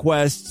wedding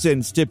requests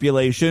and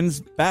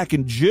stipulations. Back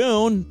in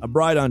June, a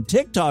bride on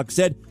TikTok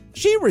said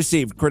she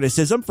received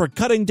criticism for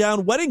cutting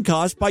down wedding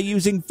costs by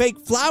using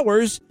fake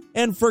flowers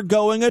and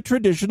forgoing a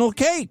traditional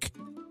cake.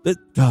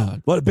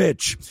 God, what a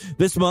bitch.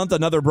 This month,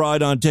 another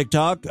bride on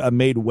TikTok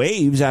made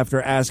waves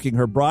after asking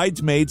her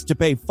bridesmaids to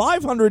pay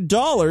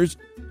 $500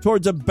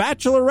 towards a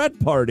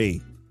bachelorette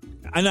party.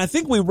 And I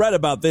think we read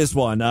about this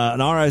one, an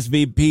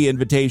RSVP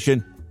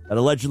invitation that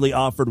allegedly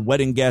offered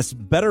wedding guests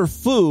better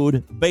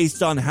food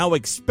based on how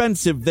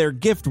expensive their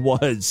gift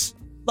was.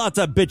 Lots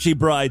of bitchy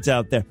brides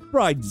out there.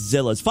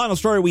 Bridezillas. Final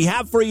story we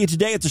have for you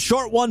today. It's a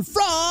short one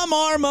from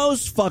our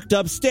most fucked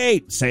up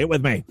state. Say it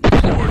with me.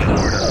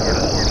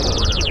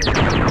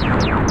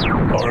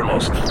 Our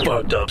most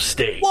fucked up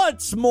state.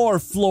 What's more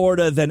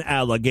Florida than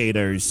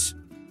alligators?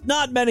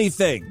 Not many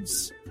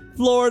things.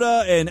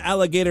 Florida and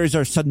alligators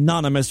are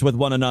synonymous with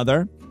one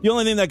another. The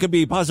only thing that could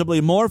be possibly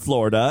more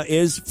Florida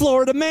is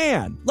Florida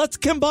man. Let's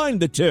combine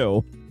the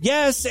two.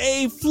 Yes,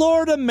 a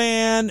Florida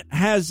man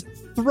has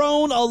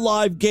thrown a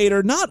live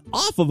gator not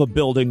off of a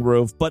building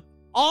roof, but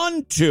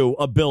onto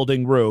a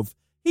building roof.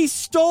 He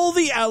stole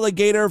the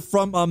alligator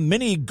from a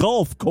mini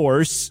golf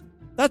course.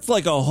 That's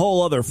like a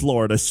whole other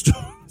Florida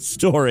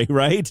story,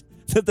 right?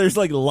 That there's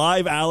like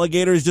live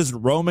alligators just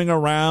roaming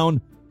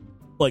around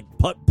like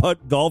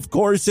putt-putt golf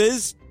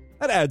courses.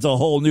 That adds a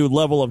whole new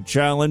level of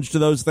challenge to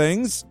those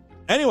things.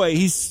 Anyway,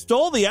 he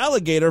stole the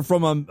alligator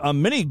from a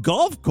mini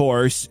golf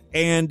course,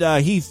 and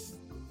he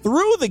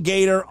threw the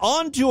gator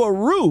onto a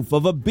roof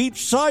of a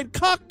beachside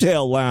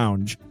cocktail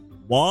lounge.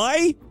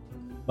 Why?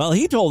 Well,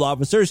 he told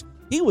officers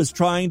he was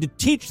trying to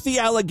teach the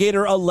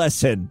alligator a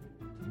lesson.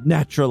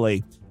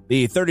 Naturally,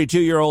 the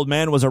 32-year-old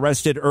man was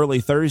arrested early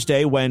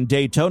Thursday when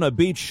Daytona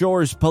Beach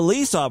Shores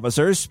police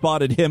officers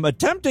spotted him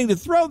attempting to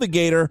throw the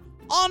gator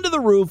onto the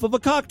roof of a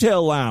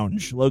cocktail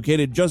lounge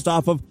located just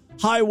off of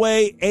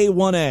Highway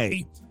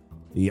A1A.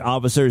 The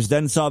officers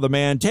then saw the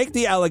man take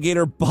the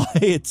alligator by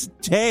its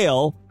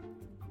tail,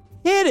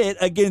 hit it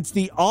against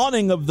the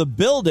awning of the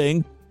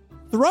building,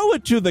 throw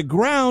it to the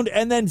ground,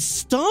 and then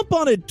stomp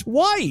on it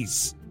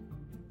twice.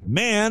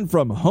 Man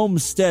from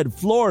Homestead,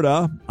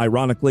 Florida,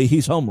 ironically,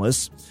 he's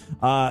homeless.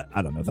 I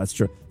don't know if that's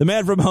true. The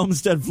man from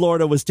Homestead,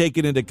 Florida was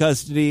taken into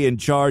custody and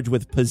charged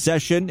with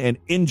possession and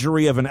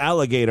injury of an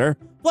alligator,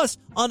 plus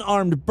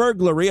unarmed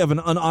burglary of an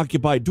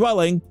unoccupied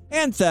dwelling,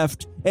 and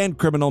theft and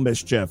criminal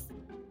mischief.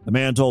 The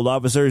man told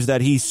officers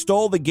that he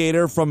stole the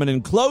gator from an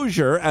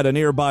enclosure at a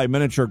nearby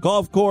miniature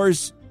golf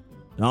course.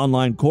 An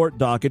online court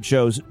docket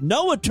shows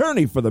no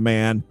attorney for the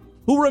man,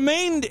 who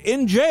remained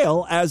in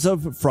jail as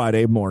of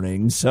Friday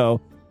morning.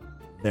 So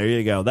there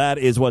you go. That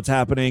is what's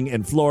happening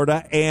in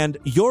Florida and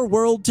your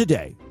world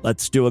today.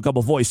 Let's do a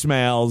couple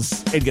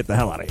voicemails and get the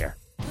hell out of here.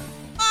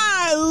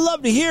 I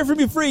love to hear from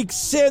you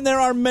freaks, and there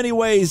are many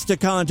ways to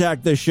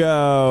contact the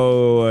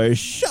show.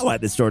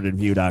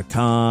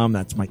 show@distortedview.com.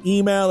 That's my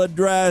email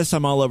address.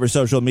 I'm all over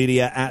social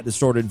media at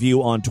Distorted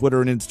View on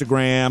Twitter and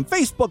Instagram.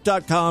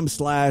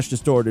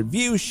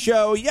 Facebook.com/DistortedView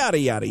Show. Yada,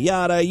 yada,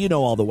 yada. You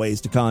know all the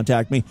ways to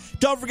contact me.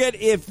 Don't forget,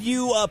 if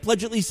you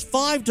pledge at least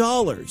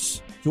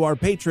 $5 to our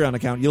Patreon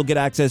account, you'll get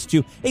access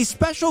to a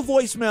special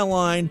voicemail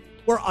line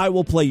where I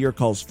will play your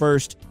calls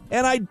first.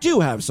 And I do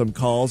have some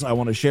calls I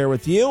want to share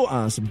with you.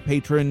 Some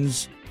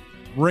patrons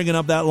ringing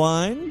up that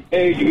line.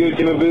 Hey, Jagoo,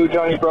 Tim and Boo,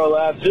 Johnny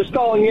Prolapse. Just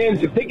calling in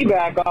to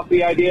piggyback off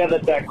the idea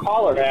that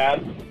caller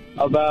had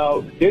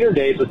about dinner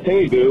dates with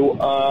Timmy Boo.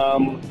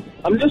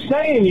 I'm just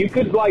saying, you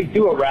could,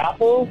 do a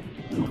raffle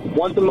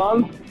once a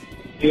month,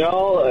 a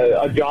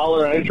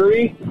 $1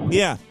 entry.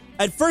 Yeah.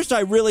 At first, I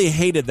really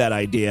hated that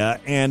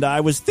idea, and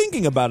I was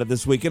thinking about it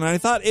this weekend, and I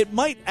thought it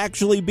might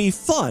actually be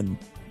fun.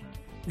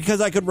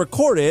 Because I could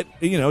record it,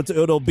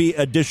 it'll be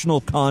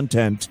additional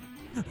content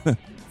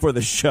for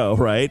the show,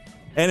 right?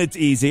 And it's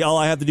easy. All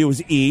I have to do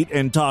is eat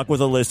and talk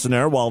with a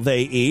listener while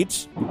they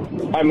eat.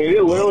 I mean,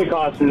 it literally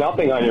costs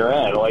nothing on your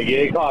end.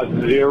 It costs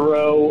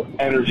zero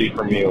energy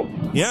from you.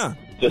 Yeah.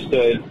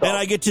 And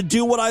I get to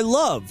do what I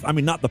love. I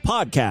mean, not the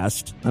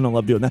podcast. I don't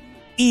love doing that.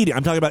 Eating.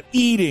 I'm talking about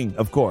eating,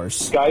 of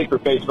course. Skype or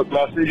Facebook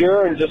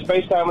Messenger and just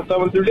FaceTime with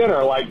someone through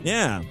dinner.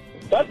 Yeah.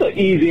 That's an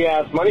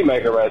easy-ass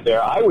moneymaker right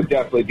there. I would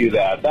definitely do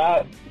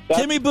that.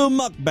 Timmy Boo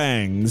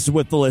mukbangs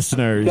with the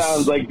listeners.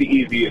 Sounds like the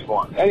easiest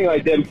one.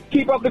 Anyway, Tim,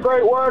 keep up the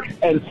great work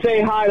and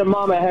say hi to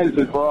Mama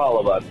Henson for all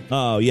of us.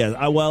 Oh, yes.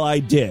 I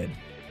did.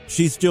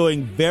 She's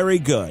doing very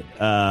good,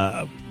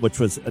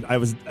 which I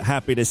was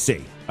happy to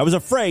see. I was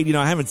afraid,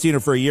 I haven't seen her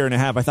for a year and a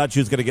half. I thought she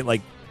was going to get,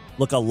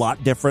 look a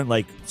lot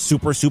different,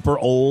 super, super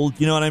old.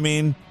 You know what I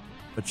mean?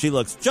 But she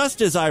looks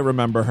just as I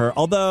remember her.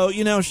 Although,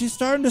 she's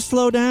starting to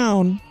slow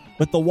down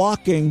with the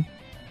walking.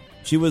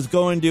 She was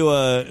going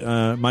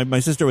to my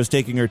sister was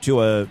taking her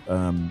to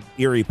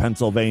Erie,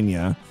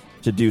 Pennsylvania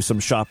to do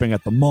some shopping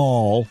at the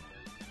mall.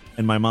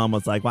 And my mom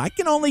was like, well, I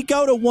can only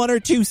go to one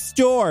or two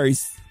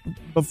stores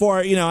before,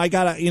 I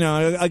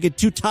get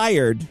too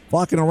tired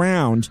walking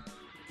around.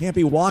 Can't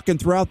be walking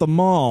throughout the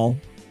mall.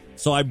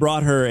 So I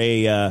brought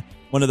her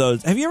one of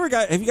those. Have you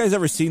guys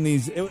ever seen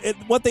these?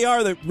 What they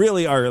are, that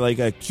really are like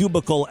a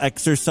cubicle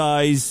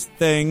exercise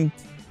thing.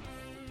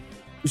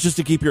 It's just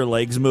to keep your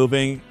legs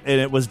moving, and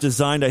it was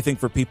designed, I think,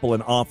 for people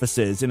in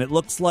offices. And it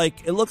looks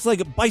like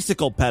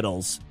bicycle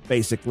pedals,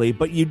 basically,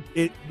 but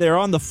they're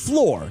on the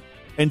floor.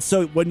 And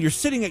so when you're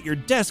sitting at your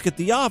desk at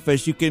the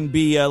office, you can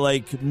be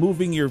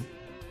moving your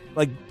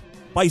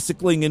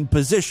bicycling in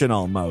position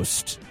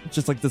almost. It's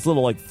just like this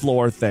little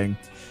floor thing,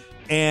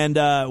 and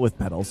with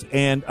pedals.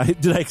 And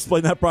did I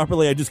explain that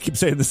properly? I just keep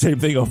saying the same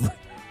thing over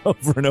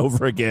and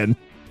over again.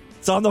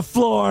 It's on the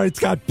floor. It's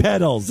got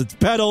pedals. It's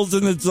pedals,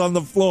 and it's on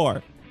the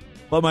floor.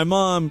 But my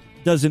mom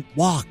doesn't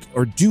walk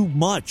or do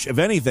much of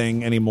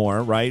anything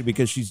anymore, right?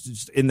 Because she's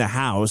just in the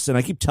house. And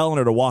I keep telling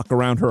her to walk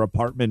around her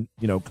apartment,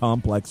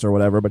 complex or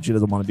whatever, but she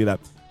doesn't want to do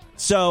that.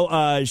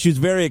 So she's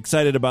very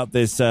excited about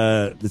this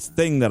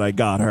thing that I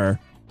got her,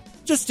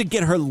 just to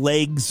get her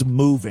legs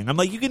moving. I'm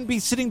like, you can be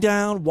sitting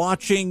down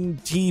watching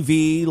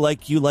TV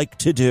like you like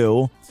to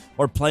do,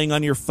 or playing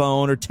on your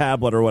phone or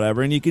tablet or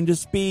whatever, and you can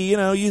just be,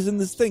 using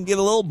this thing, get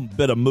a little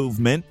bit of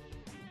movement.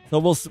 So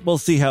we'll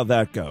see how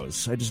that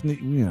goes. I just need,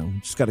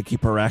 just got to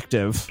keep her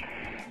active.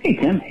 Hey,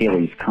 Tim.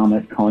 Haley's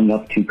Comet calling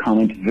up to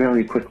comment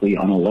very quickly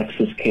on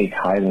Alexis K.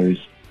 Tyler's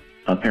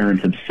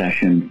apparent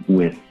obsession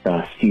with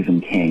Stephen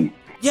King.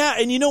 Yeah,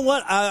 and you know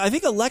what? I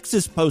think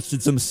Alexis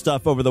posted some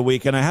stuff over the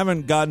week, and I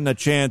haven't gotten a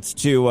chance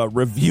to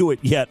review it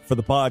yet for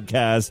the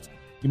podcast.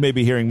 You may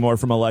be hearing more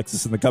from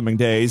Alexis in the coming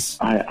days.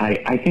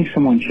 I think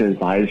someone should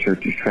advise her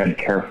to tread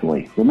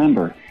carefully.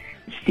 Remember,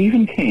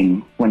 Stephen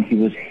King, when he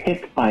was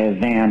hit by a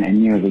van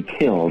and nearly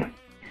killed,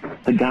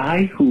 the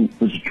guy who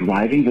was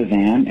driving the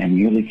van and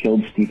nearly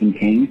killed Stephen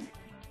King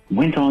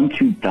went on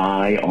to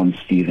die on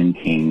Stephen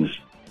King's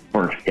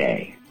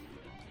birthday.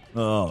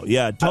 Oh,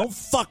 yeah. Don't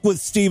fuck with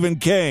Stephen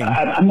King.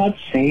 I'm not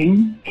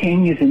saying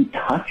King is in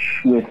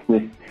touch with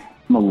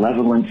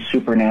malevolent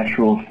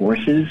supernatural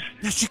forces.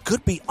 Yeah, she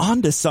could be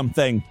onto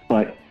something.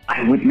 But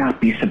I would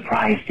not be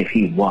surprised if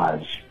he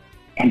was.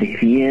 And if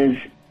he is,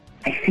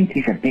 I think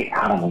he's a bit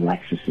out of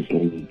Alexis's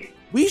league.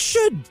 We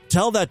should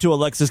tell that to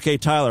Alexis K.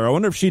 Tyler. I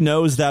wonder if she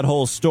knows that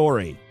whole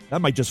story.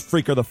 That might just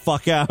freak her the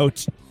fuck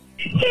out.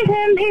 Hey,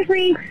 Tim. Hey,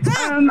 freaks.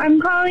 I'm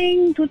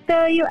calling to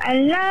tell you I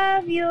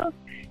love you.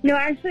 No,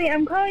 actually,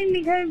 I'm calling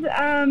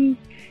because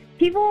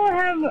people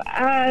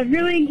have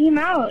really came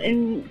out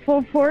in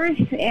full force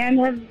and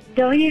have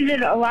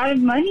donated a lot of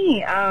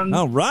money.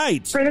 All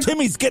right.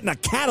 Timmy's getting a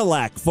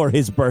Cadillac for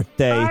his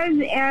birthday.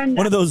 And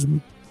one of those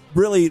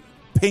really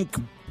pink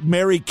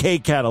Mary Kay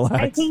Cadillacs.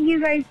 I thank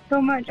you guys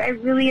so much. I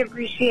really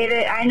appreciate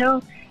it. I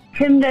know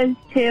Tim does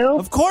too.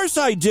 Of course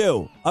I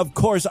do. Of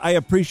course, I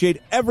appreciate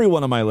every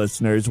one of my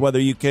listeners, whether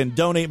you can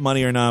donate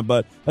money or not,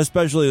 but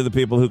especially the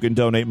people who can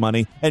donate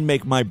money and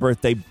make my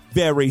birthday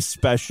very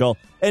special.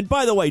 And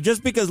by the way,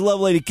 just because Love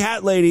Lady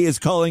Cat Lady is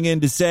calling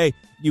in to say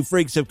you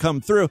freaks have come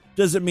through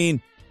doesn't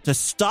mean to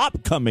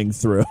stop coming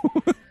through.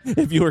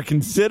 If you are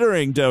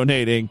considering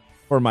donating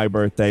for my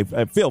birthday,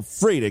 feel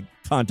free to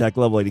contact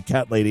Love Lady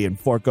Cat Lady and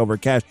fork over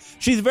cash.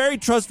 She's very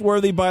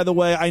trustworthy, by the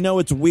way. I know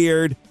it's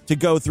weird to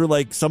go through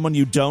like someone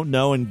you don't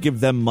know and give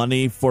them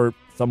money for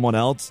someone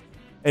else.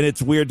 And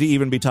it's weird to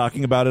even be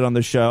talking about it on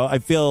the show. I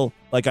feel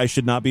like I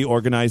should not be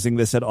organizing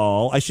this at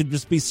all. I should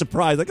just be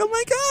surprised. Like, oh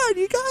my God,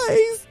 you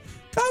guys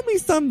got me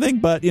something.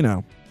 But,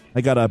 I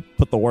got to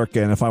put the work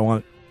in if I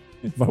want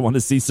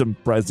to see some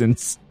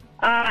presents.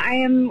 I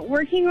am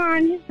working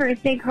on his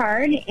birthday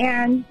card,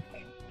 and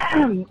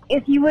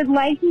if you would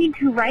like me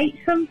to write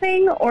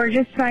something or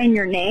just sign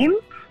your name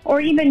or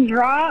even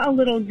draw a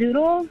little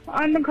doodle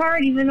on the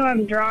card, even though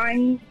I'm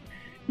drawing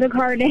the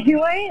card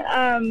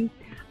anyway,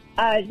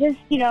 just,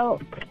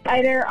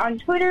 either on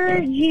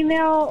Twitter,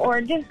 Gmail,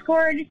 or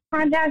Discord, just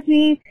contact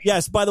me.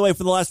 Yes, by the way,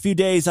 for the last few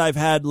days, I've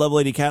had Love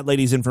Lady Cat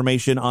Lady's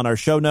information on our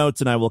show notes,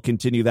 and I will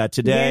continue that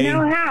today. You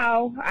know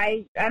how.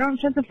 I don't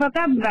shut the fuck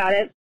up about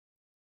it.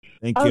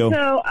 Thank you.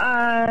 Also,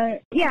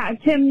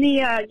 Tim, the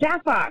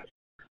Jackbox.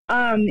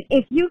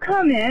 If you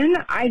come in,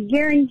 I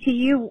guarantee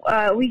you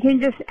we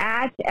can just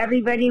at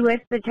everybody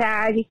with the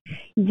tag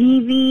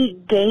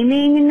DV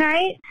Gaming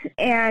Night,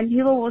 and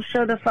people will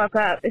show the fuck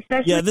up.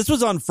 Especially, yeah, this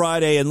was on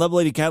Friday, and Love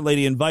Lady Cat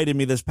Lady invited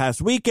me this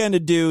past weekend to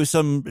do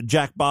some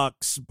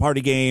Jackbox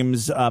party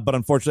games, but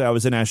unfortunately I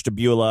was in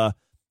Ashtabula.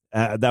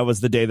 That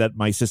was the day that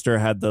my sister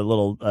had the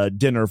little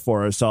dinner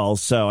for us all,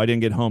 so I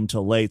didn't get home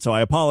till late, so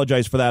I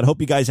apologize for that. Hope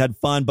you guys had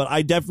fun, but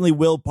I definitely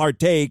will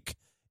partake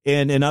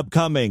in an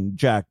upcoming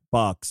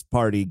Jackbox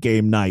party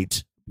game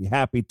night. Be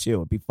happy to.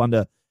 It'd be fun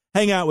to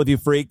hang out with you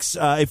freaks.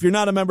 If you're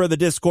not a member of the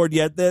Discord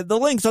yet, the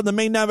link's on the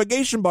main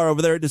navigation bar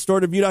over there at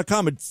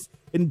distortedview.com. It's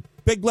in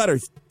big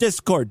letters,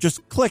 Discord.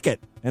 Just click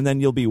it, and then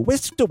you'll be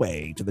whisked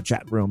away to the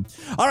chat room.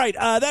 All right,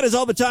 that is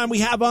all the time we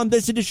have on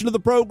this edition of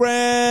the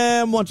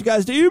program. I want you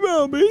guys to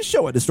email me,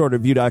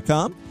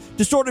 show@distortedview.com.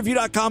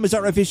 Distortedview.com is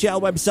our official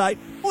website.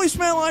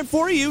 Voicemail line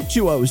for you,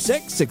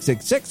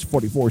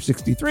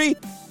 206-666-4463.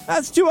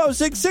 That's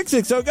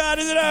 206-66. Oh, God,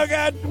 is it? Oh,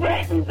 God.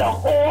 Threaten the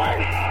whore.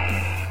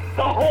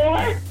 The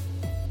whore.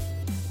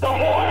 The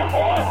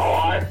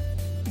whore.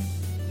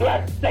 Do I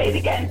have to say it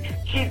again?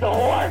 She's a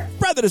whore.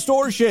 Spread the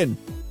distortion.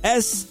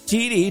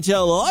 STD.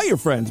 Tell all your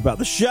friends about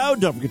the show.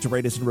 Don't forget to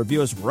rate us and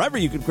review us wherever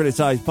you can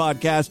criticize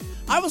podcasts.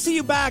 I will see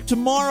you back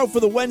tomorrow for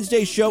the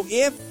Wednesday show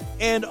if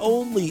and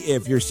only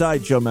if you're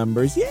Sideshow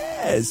members.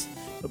 Yes.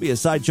 It'll be a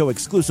Sideshow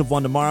exclusive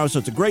one tomorrow, so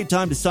it's a great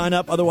time to sign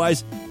up.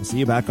 Otherwise, I'll see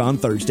you back on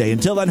Thursday.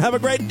 Until then, have a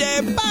great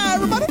day. Bye,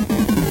 everybody.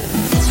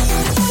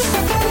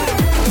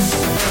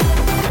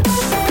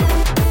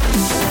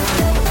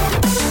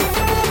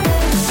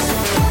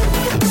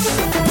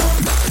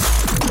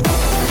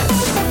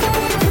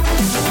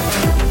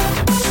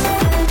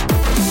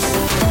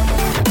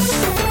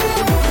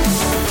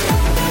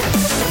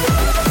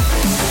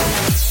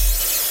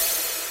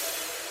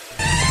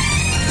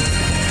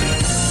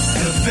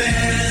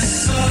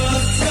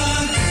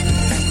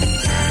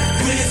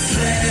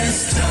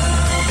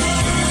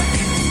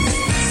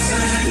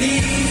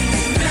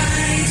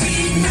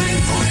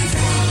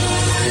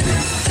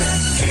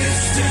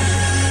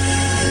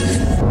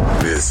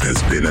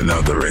 Has been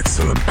another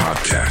excellent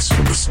podcast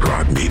from the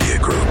Scribe Media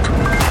Group.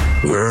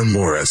 Learn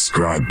more at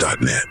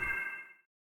scribe.net.